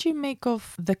of what do you make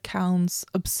of the Count's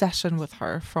obsession with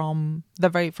her from the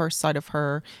very first sight of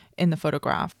her in the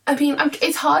photograph?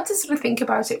 It's hard to sort of think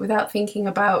about it without thinking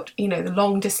about, the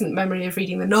long distant memory of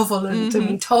reading the novel and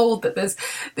being told that there's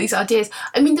these ideas.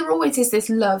 There always is this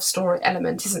love story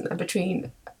element, isn't there,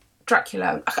 between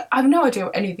Dracula. I have no idea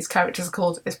what any of these characters are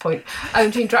called at this point.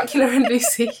 Between Dracula and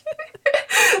Lucy.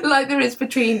 Like there is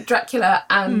between Dracula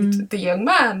and the young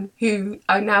man, who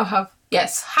I now have,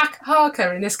 yes,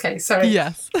 Harker in this case, sorry.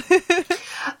 Yes.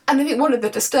 And I think one of the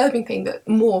disturbing thing that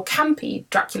more campy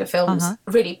Dracula films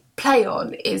really play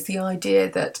on is the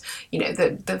idea that,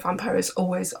 the vampire is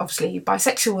always obviously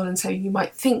bisexual, and so you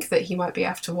might think that he might be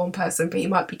after one person, but he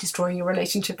might be destroying a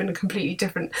relationship in a completely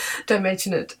different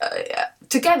dimension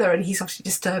together, and he's obviously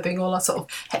disturbing all our sort of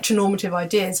heteronormative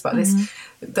ideas about this,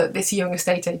 that this young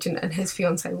estate agent and his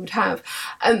fiancée would have.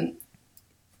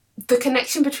 The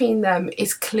connection between them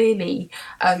is clearly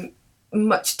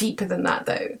much deeper than that,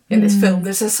 though, in this film.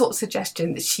 There's a sort of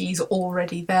suggestion that she's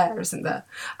already there, isn't there?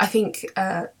 I think,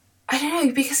 I don't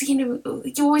know, because, you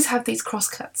always have these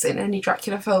crosscuts in any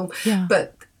Dracula film,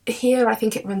 but here I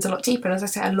think it runs a lot deeper. And as I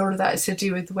say, a lot of that is to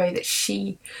do with the way that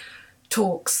she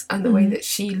talks and the way that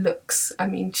she looks. I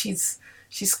mean, she's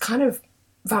kind of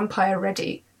vampire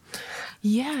ready.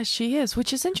 Yeah, she is,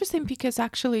 which is interesting because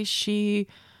actually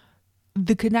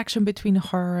the connection between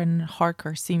her and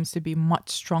Harker seems to be much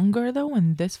stronger though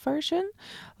in this version.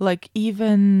 Like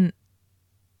even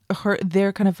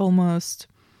they're kind of almost,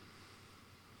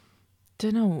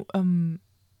 don't know,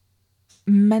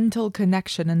 mental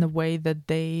connection in the way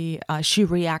that she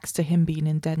reacts to him being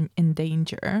in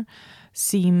danger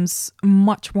seems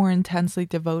much more intensely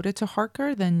devoted to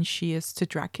Harker than she is to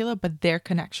Dracula, but their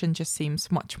connection just seems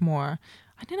much more,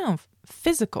 I don't know,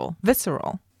 physical,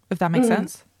 visceral, if that makes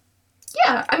sense.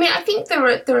 Yeah, I mean, I think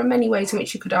there are many ways in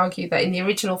which you could argue that in the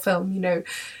original film, you know,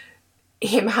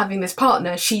 him having this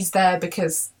partner, she's there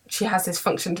because she has this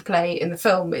function to play in the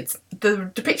film. It's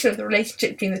the depiction of the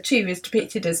relationship between the two is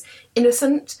depicted as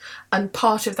innocent and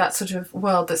part of that sort of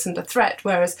world that's under threat.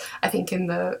 Whereas I think in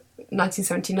the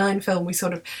 1979 film, we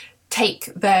sort of take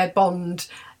their bond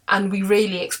and we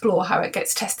really explore how it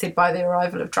gets tested by the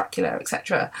arrival of Dracula,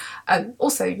 etc. And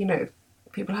also, you know,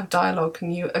 people have dialogue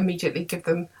and you immediately give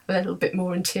them a little bit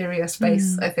more interior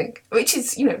space, I think, which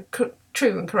is, you know,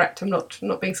 true and correct. I'm not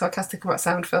being sarcastic about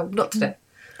sound film, not today.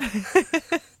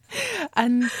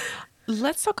 And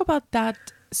let's talk about that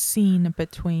scene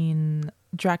between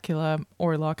Dracula,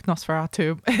 Orlok,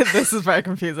 Nosferatu. This is very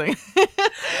confusing. The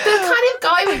kind of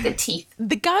guy with the teeth.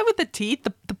 The guy with the teeth,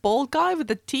 the bald guy with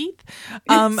the teeth.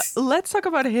 Let's talk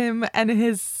about him and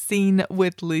his scene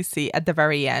with Lucy at the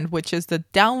very end, which is the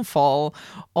downfall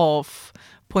of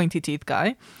pointy teeth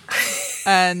guy.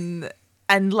 And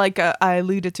like I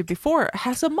alluded to before,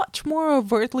 has a much more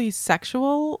overtly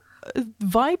sexual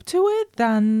vibe to it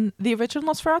than the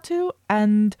original Nosferatu,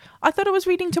 and I thought I was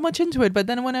reading too much into it. But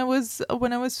then when I was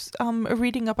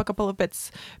reading up a couple of bits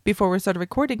before we started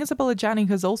recording, Isabella Janning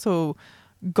has also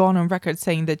gone on record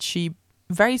saying that she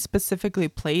very specifically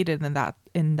played it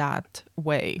in that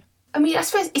way. I mean, I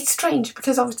suppose it's strange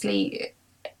because obviously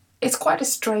it's quite a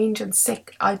strange and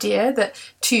sick idea that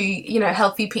two, you know,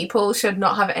 healthy people should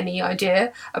not have any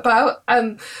idea about.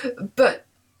 But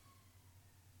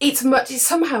it's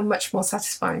somehow much more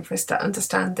satisfying for us to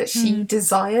understand that she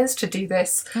desires to do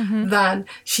this than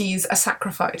she's a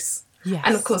sacrifice. Yes.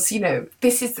 And of course, you know,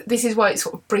 this is why it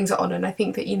sort of brings it on. And I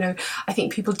think that, you know, I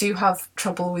think people do have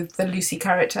trouble with the Lucy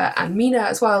character and Mina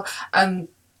as well.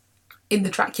 In the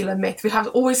Dracula myth,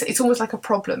 it's almost like a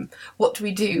problem. What do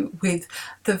we do with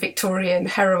the Victorian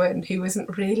heroine who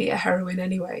isn't really a heroine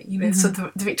anyway? You know, so the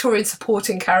Victorian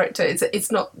supporting character it's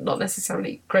not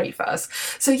necessarily great for us.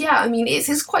 So yeah, I mean,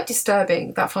 it's quite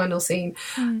disturbing, that final scene.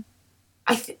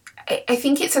 I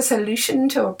think it's a solution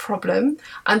to a problem,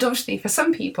 and obviously for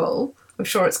some people, I'm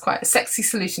sure it's quite a sexy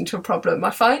solution to a problem. I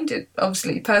find it,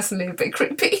 obviously, personally a bit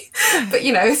creepy. But,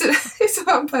 you know, it's a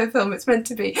vampire film. It's meant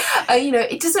to be. You know,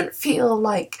 it doesn't feel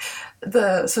like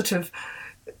the sort of,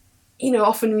 you know,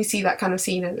 often we see that kind of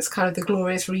scene and it's kind of the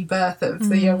glorious rebirth of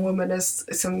the young woman as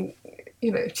some,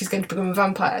 you know, she's going to become a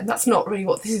vampire. And that's not really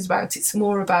what this is about. It's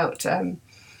more about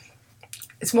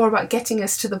getting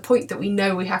us to the point that we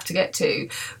know we have to get to,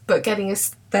 but getting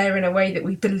us there in a way that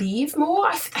we believe more.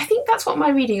 I think that's what my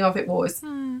reading of it was.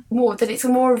 More that it's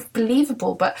more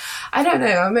believable, but I don't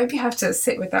know. I maybe have to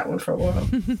sit with that one for a while.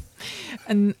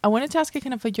 And I wanted to ask you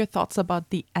kind of like your thoughts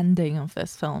about the ending of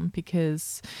this film,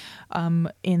 because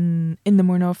in the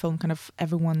Murnau film, kind of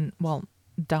everyone, well,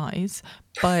 dies,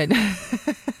 but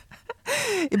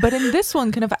but in this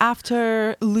one, kind of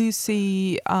after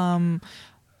Lucy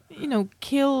you know,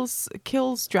 kills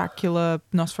Dracula,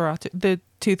 Nosferatu, the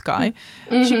tooth guy.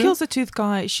 She kills the tooth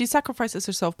guy. She sacrifices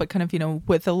herself, but kind of, you know,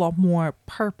 with a lot more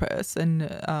purpose. And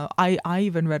I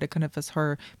even read it kind of as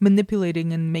her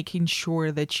manipulating and making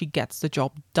sure that she gets the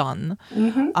job done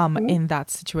in that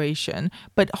situation.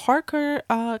 But Harker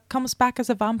comes back as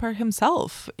a vampire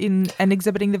himself and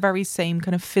exhibiting the very same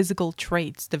kind of physical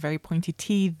traits, the very pointy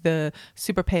teeth, the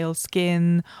super pale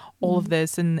skin, all of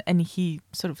this, and he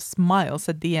sort of smiles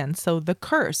at the end. So the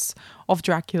curse of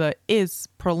Dracula is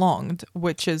prolonged,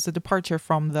 which is a departure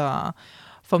from the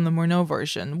Murnau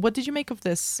version. What did you make of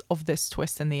this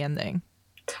twist in the ending?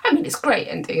 I mean, it's a great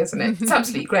ending, isn't it? It's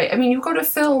absolutely great. I mean, you've got a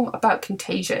film about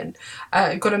contagion,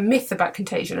 you've got a myth about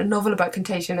contagion, a novel about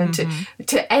contagion, and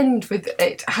to end with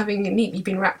it having neatly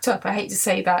been wrapped up. I hate to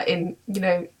say that in, you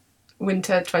know,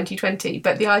 winter 2020,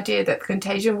 but the idea that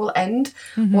contagion will end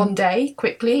one day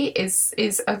quickly is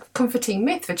a comforting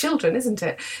myth for children, isn't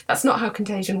it? That's not how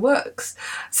contagion works,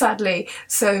 sadly.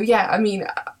 So yeah, I mean,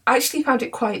 I actually found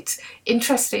it quite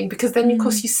interesting, because then of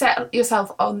course you set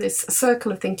yourself on this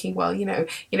circle of thinking, well,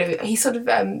 he sort of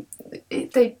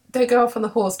they go off on the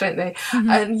horse, don't they?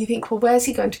 And you think, well, where's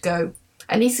he going to go?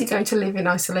 And is he going to live in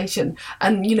isolation?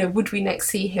 And would we next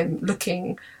see him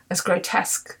looking as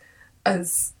grotesque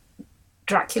as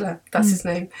Dracula, that's his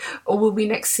name, or will we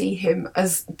next see him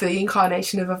as the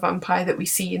incarnation of a vampire that we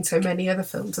see in so many other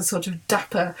films, a sort of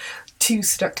dapper, too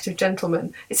seductive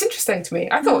gentleman? It's interesting to me.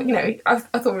 I thought,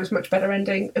 I thought it was a much better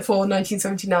ending for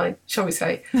 1979, shall we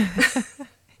say.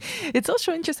 It's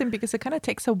also interesting because it kind of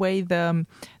takes away the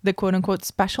quote unquote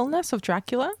specialness of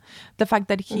Dracula. The fact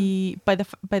that he, by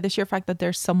the sheer fact that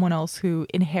there's someone else who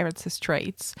inherits his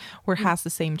traits or has the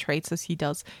same traits as he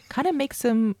does, kind of makes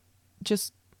him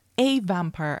just a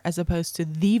vampire as opposed to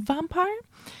the vampire,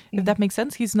 if that makes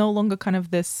sense. He's no longer kind of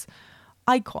this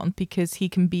icon because he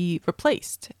can be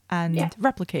replaced and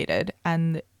replicated,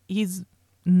 and he's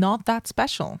not that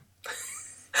special.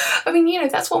 I mean,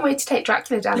 that's one way to take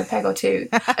Dracula down a peg or two.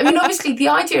 I mean, obviously the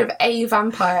idea of a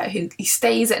vampire who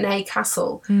stays at a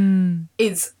castle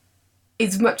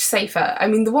is much safer. I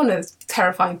mean, one of the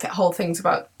terrifying whole things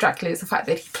about Dracula is the fact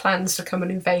that he plans to come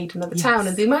and invade another town,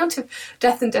 and the amount of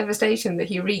death and devastation that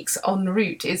he wreaks en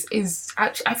route is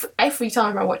actually, every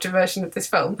time I watch a version of this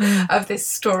film, of this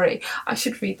story, I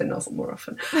should read the novel more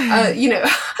often,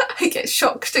 I get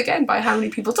shocked again by how many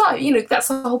people die. That's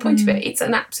the whole point of it. It's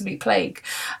an absolute plague,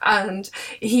 and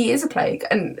he is a plague,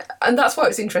 and that's why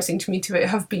it's interesting to me to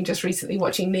have been just recently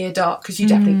watching Near Dark, because you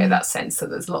definitely get that sense that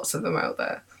there's lots of them out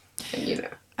there.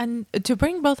 And to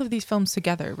bring both of these films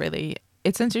together, really,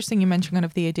 it's interesting you mentioned kind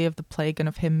of the idea of the plague and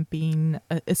of him being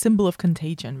a symbol of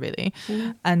contagion, really.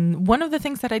 And one of the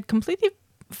things that I'd completely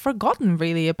forgotten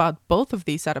really about both of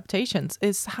these adaptations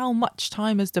is how much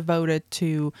time is devoted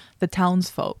to the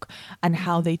townsfolk and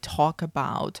how they talk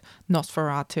about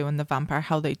Nosferatu and the vampire,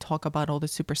 how they talk about all the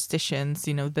superstitions,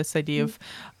 this idea of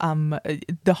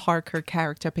the Harker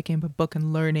character picking up a book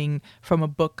and learning from a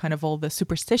book kind of all the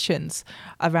superstitions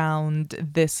around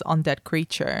this undead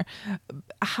creature.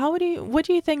 What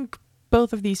do you think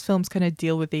both of these films kind of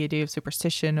deal with the idea of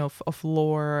superstition, of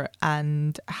lore,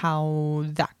 and how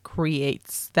that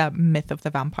creates that myth of the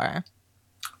vampire?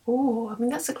 Oh, I mean,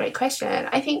 that's a great question.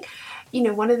 I think,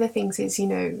 one of the things is,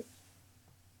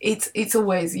 it's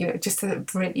always, just a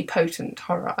really potent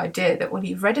horror idea that when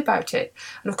you've read about it,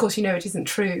 and of course, it isn't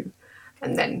true,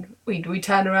 and then we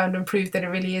turn around and prove that it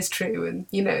really is true, and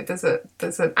there's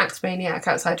an axe maniac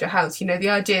outside your house. The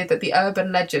idea that the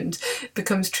urban legend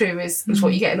becomes true is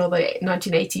what you get in all the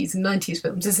 1980s and 90s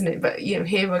films, isn't it? But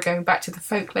here we're going back to the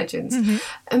folk legends.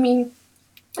 I mean,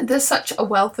 there's such a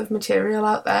wealth of material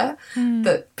out there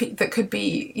that could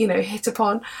be hit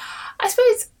upon. I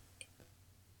suppose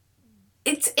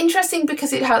it's interesting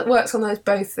because it works on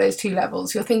both those two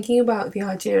levels. You're thinking about the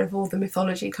idea of all the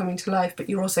mythology coming to life, but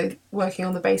you're also working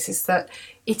on the basis that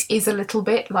it is a little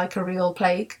bit like a real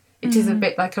plague. It is a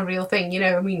bit like a real thing.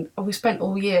 I mean, we spent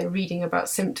all year reading about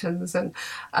symptoms and,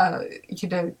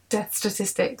 death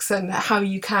statistics and how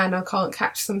you can or can't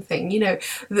catch something,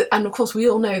 and of course we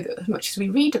all know that as much as we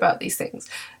read about these things,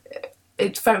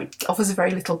 it offers a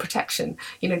very little protection.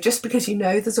 Just because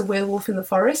there's a werewolf in the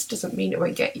forest doesn't mean it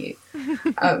won't get you.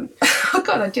 Oh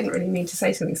God, I didn't really mean to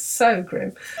say something so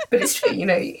grim, but it's true.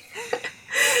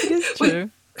 It is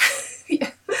true.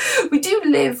 We do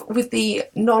live with the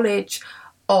knowledge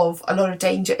of a lot of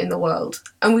danger in the world,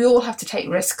 and we all have to take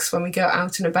risks when we go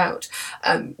out and about.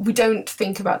 We don't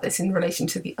think about this in relation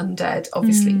to the undead,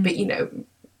 obviously, but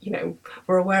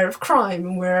we're aware of crime,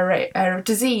 and we're aware of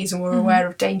disease, and we're aware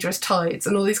of dangerous tides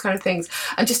and all these kind of things.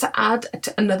 And just to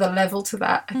add another level to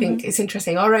that, I think it's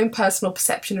interesting. Our own personal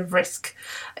perception of risk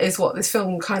is what this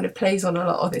film kind of plays on a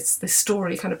lot, or this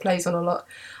story kind of plays on a lot.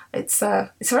 It's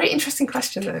a very interesting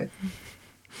question, though.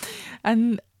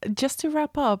 And just to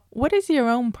wrap up, what is your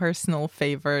own personal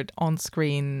favourite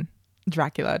on-screen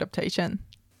Dracula adaptation?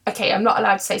 Okay, I'm not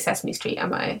allowed to say Sesame Street,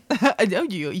 am I? No,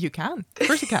 you can. Of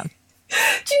course you can.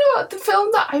 Do you know what? The film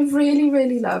that I really,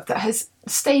 really love that has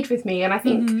stayed with me, and I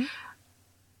think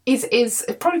is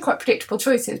probably quite predictable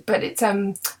choices, but it's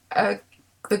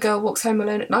The Girl Walks Home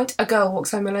Alone at Night. A Girl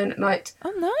Walks Home Alone at Night.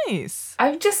 Oh, nice.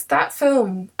 That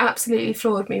film absolutely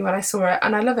floored me when I saw it,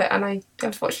 and I love it, and I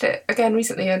just watched it again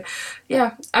recently, and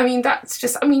yeah, I mean,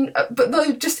 but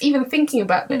though just even thinking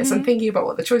about this and thinking about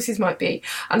what the choices might be,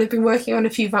 and I've been working on a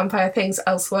few vampire things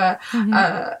elsewhere,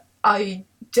 I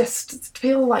just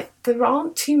feel like there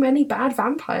aren't too many bad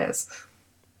vampires.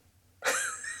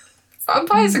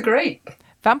 Vampires are great.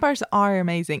 Vampires are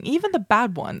amazing. Even the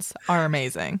bad ones are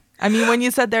amazing. I mean, when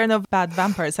you said there are no bad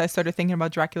vampires, I started thinking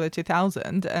about Dracula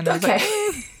 2000. And I was like,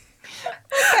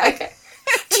 Okay.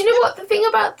 Do you know what the thing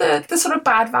about the sort of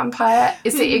bad vampire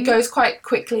is that it goes quite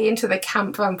quickly into the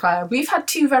camp vampire. We've had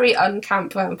two very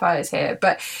uncamp vampires here,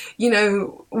 but, you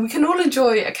know, we can all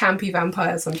enjoy a campy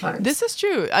vampire sometimes. This is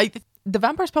true. The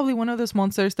vampire is probably one of those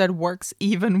monsters that works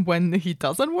even when he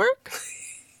doesn't work.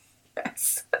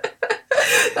 Yes.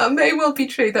 That may well be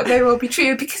true. That may well be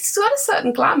true because it's got a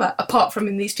certain glamour apart from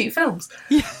in these two films.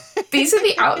 Yeah. These are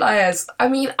the outliers. I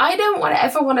mean, I don't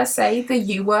ever want to say the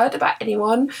U word about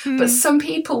anyone, but some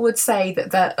people would say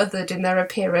that they're othered in their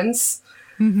appearance,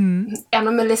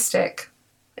 animalistic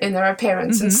in their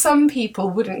appearance, and some people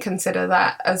wouldn't consider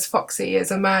that as foxy as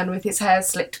a man with his hair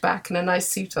slicked back and a nice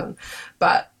suit on.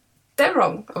 But they're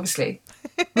wrong, obviously.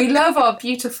 We love our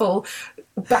beautiful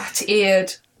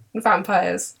bat-eared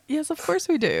vampires. Yes, of course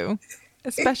we do.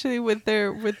 Especially with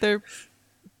their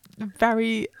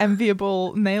very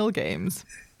enviable nail games.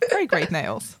 Very great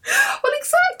nails. Well,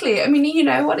 exactly. I mean, you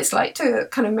know what it's like to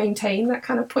kind of maintain that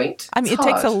kind of point. I mean, It's it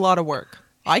takes a hard. lot of work.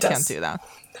 I It does. can't do that.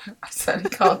 I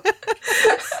certainly can't.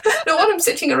 Not when I'm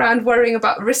sitting around worrying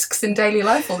about risks in daily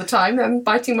life all the time and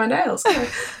biting my nails.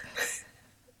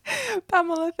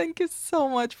 Pamela, thank you so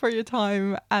much for your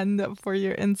time and for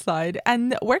your insight.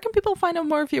 And where can people find out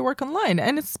more of your work online?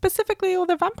 And specifically all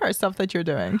the vampire stuff that you're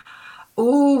doing.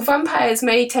 Ooh, vampires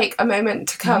may take a moment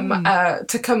to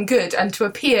come good and to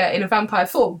appear in a vampire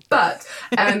form. But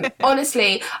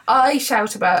honestly, I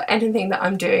shout about anything that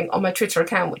I'm doing on my Twitter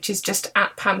account, which is just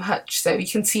 @PamHutch. So you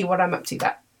can see what I'm up to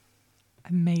there.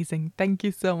 Amazing. Thank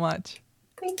you so much.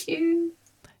 Thank you.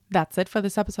 That's it for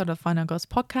this episode of Final Ghost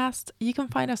Podcast. You can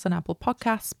find us on Apple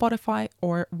Podcasts, Spotify,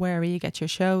 or wherever you get your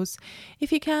shows.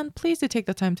 If you can, please do take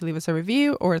the time to leave us a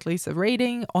review or at least a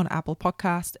rating on Apple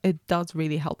Podcasts. It does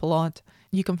really help a lot.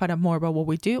 You can find out more about what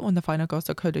we do on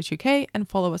thefinalghost.co.uk and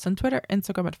follow us on Twitter,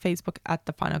 Instagram, and Facebook at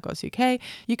The Final Ghost UK.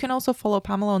 You can also follow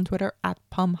Pamela on Twitter at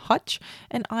PumHutch,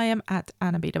 and I am at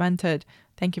Anna B. Demented.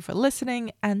 Thank you for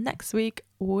listening, and next week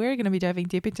we're going to be diving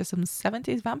deep into some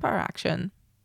 70s vampire action.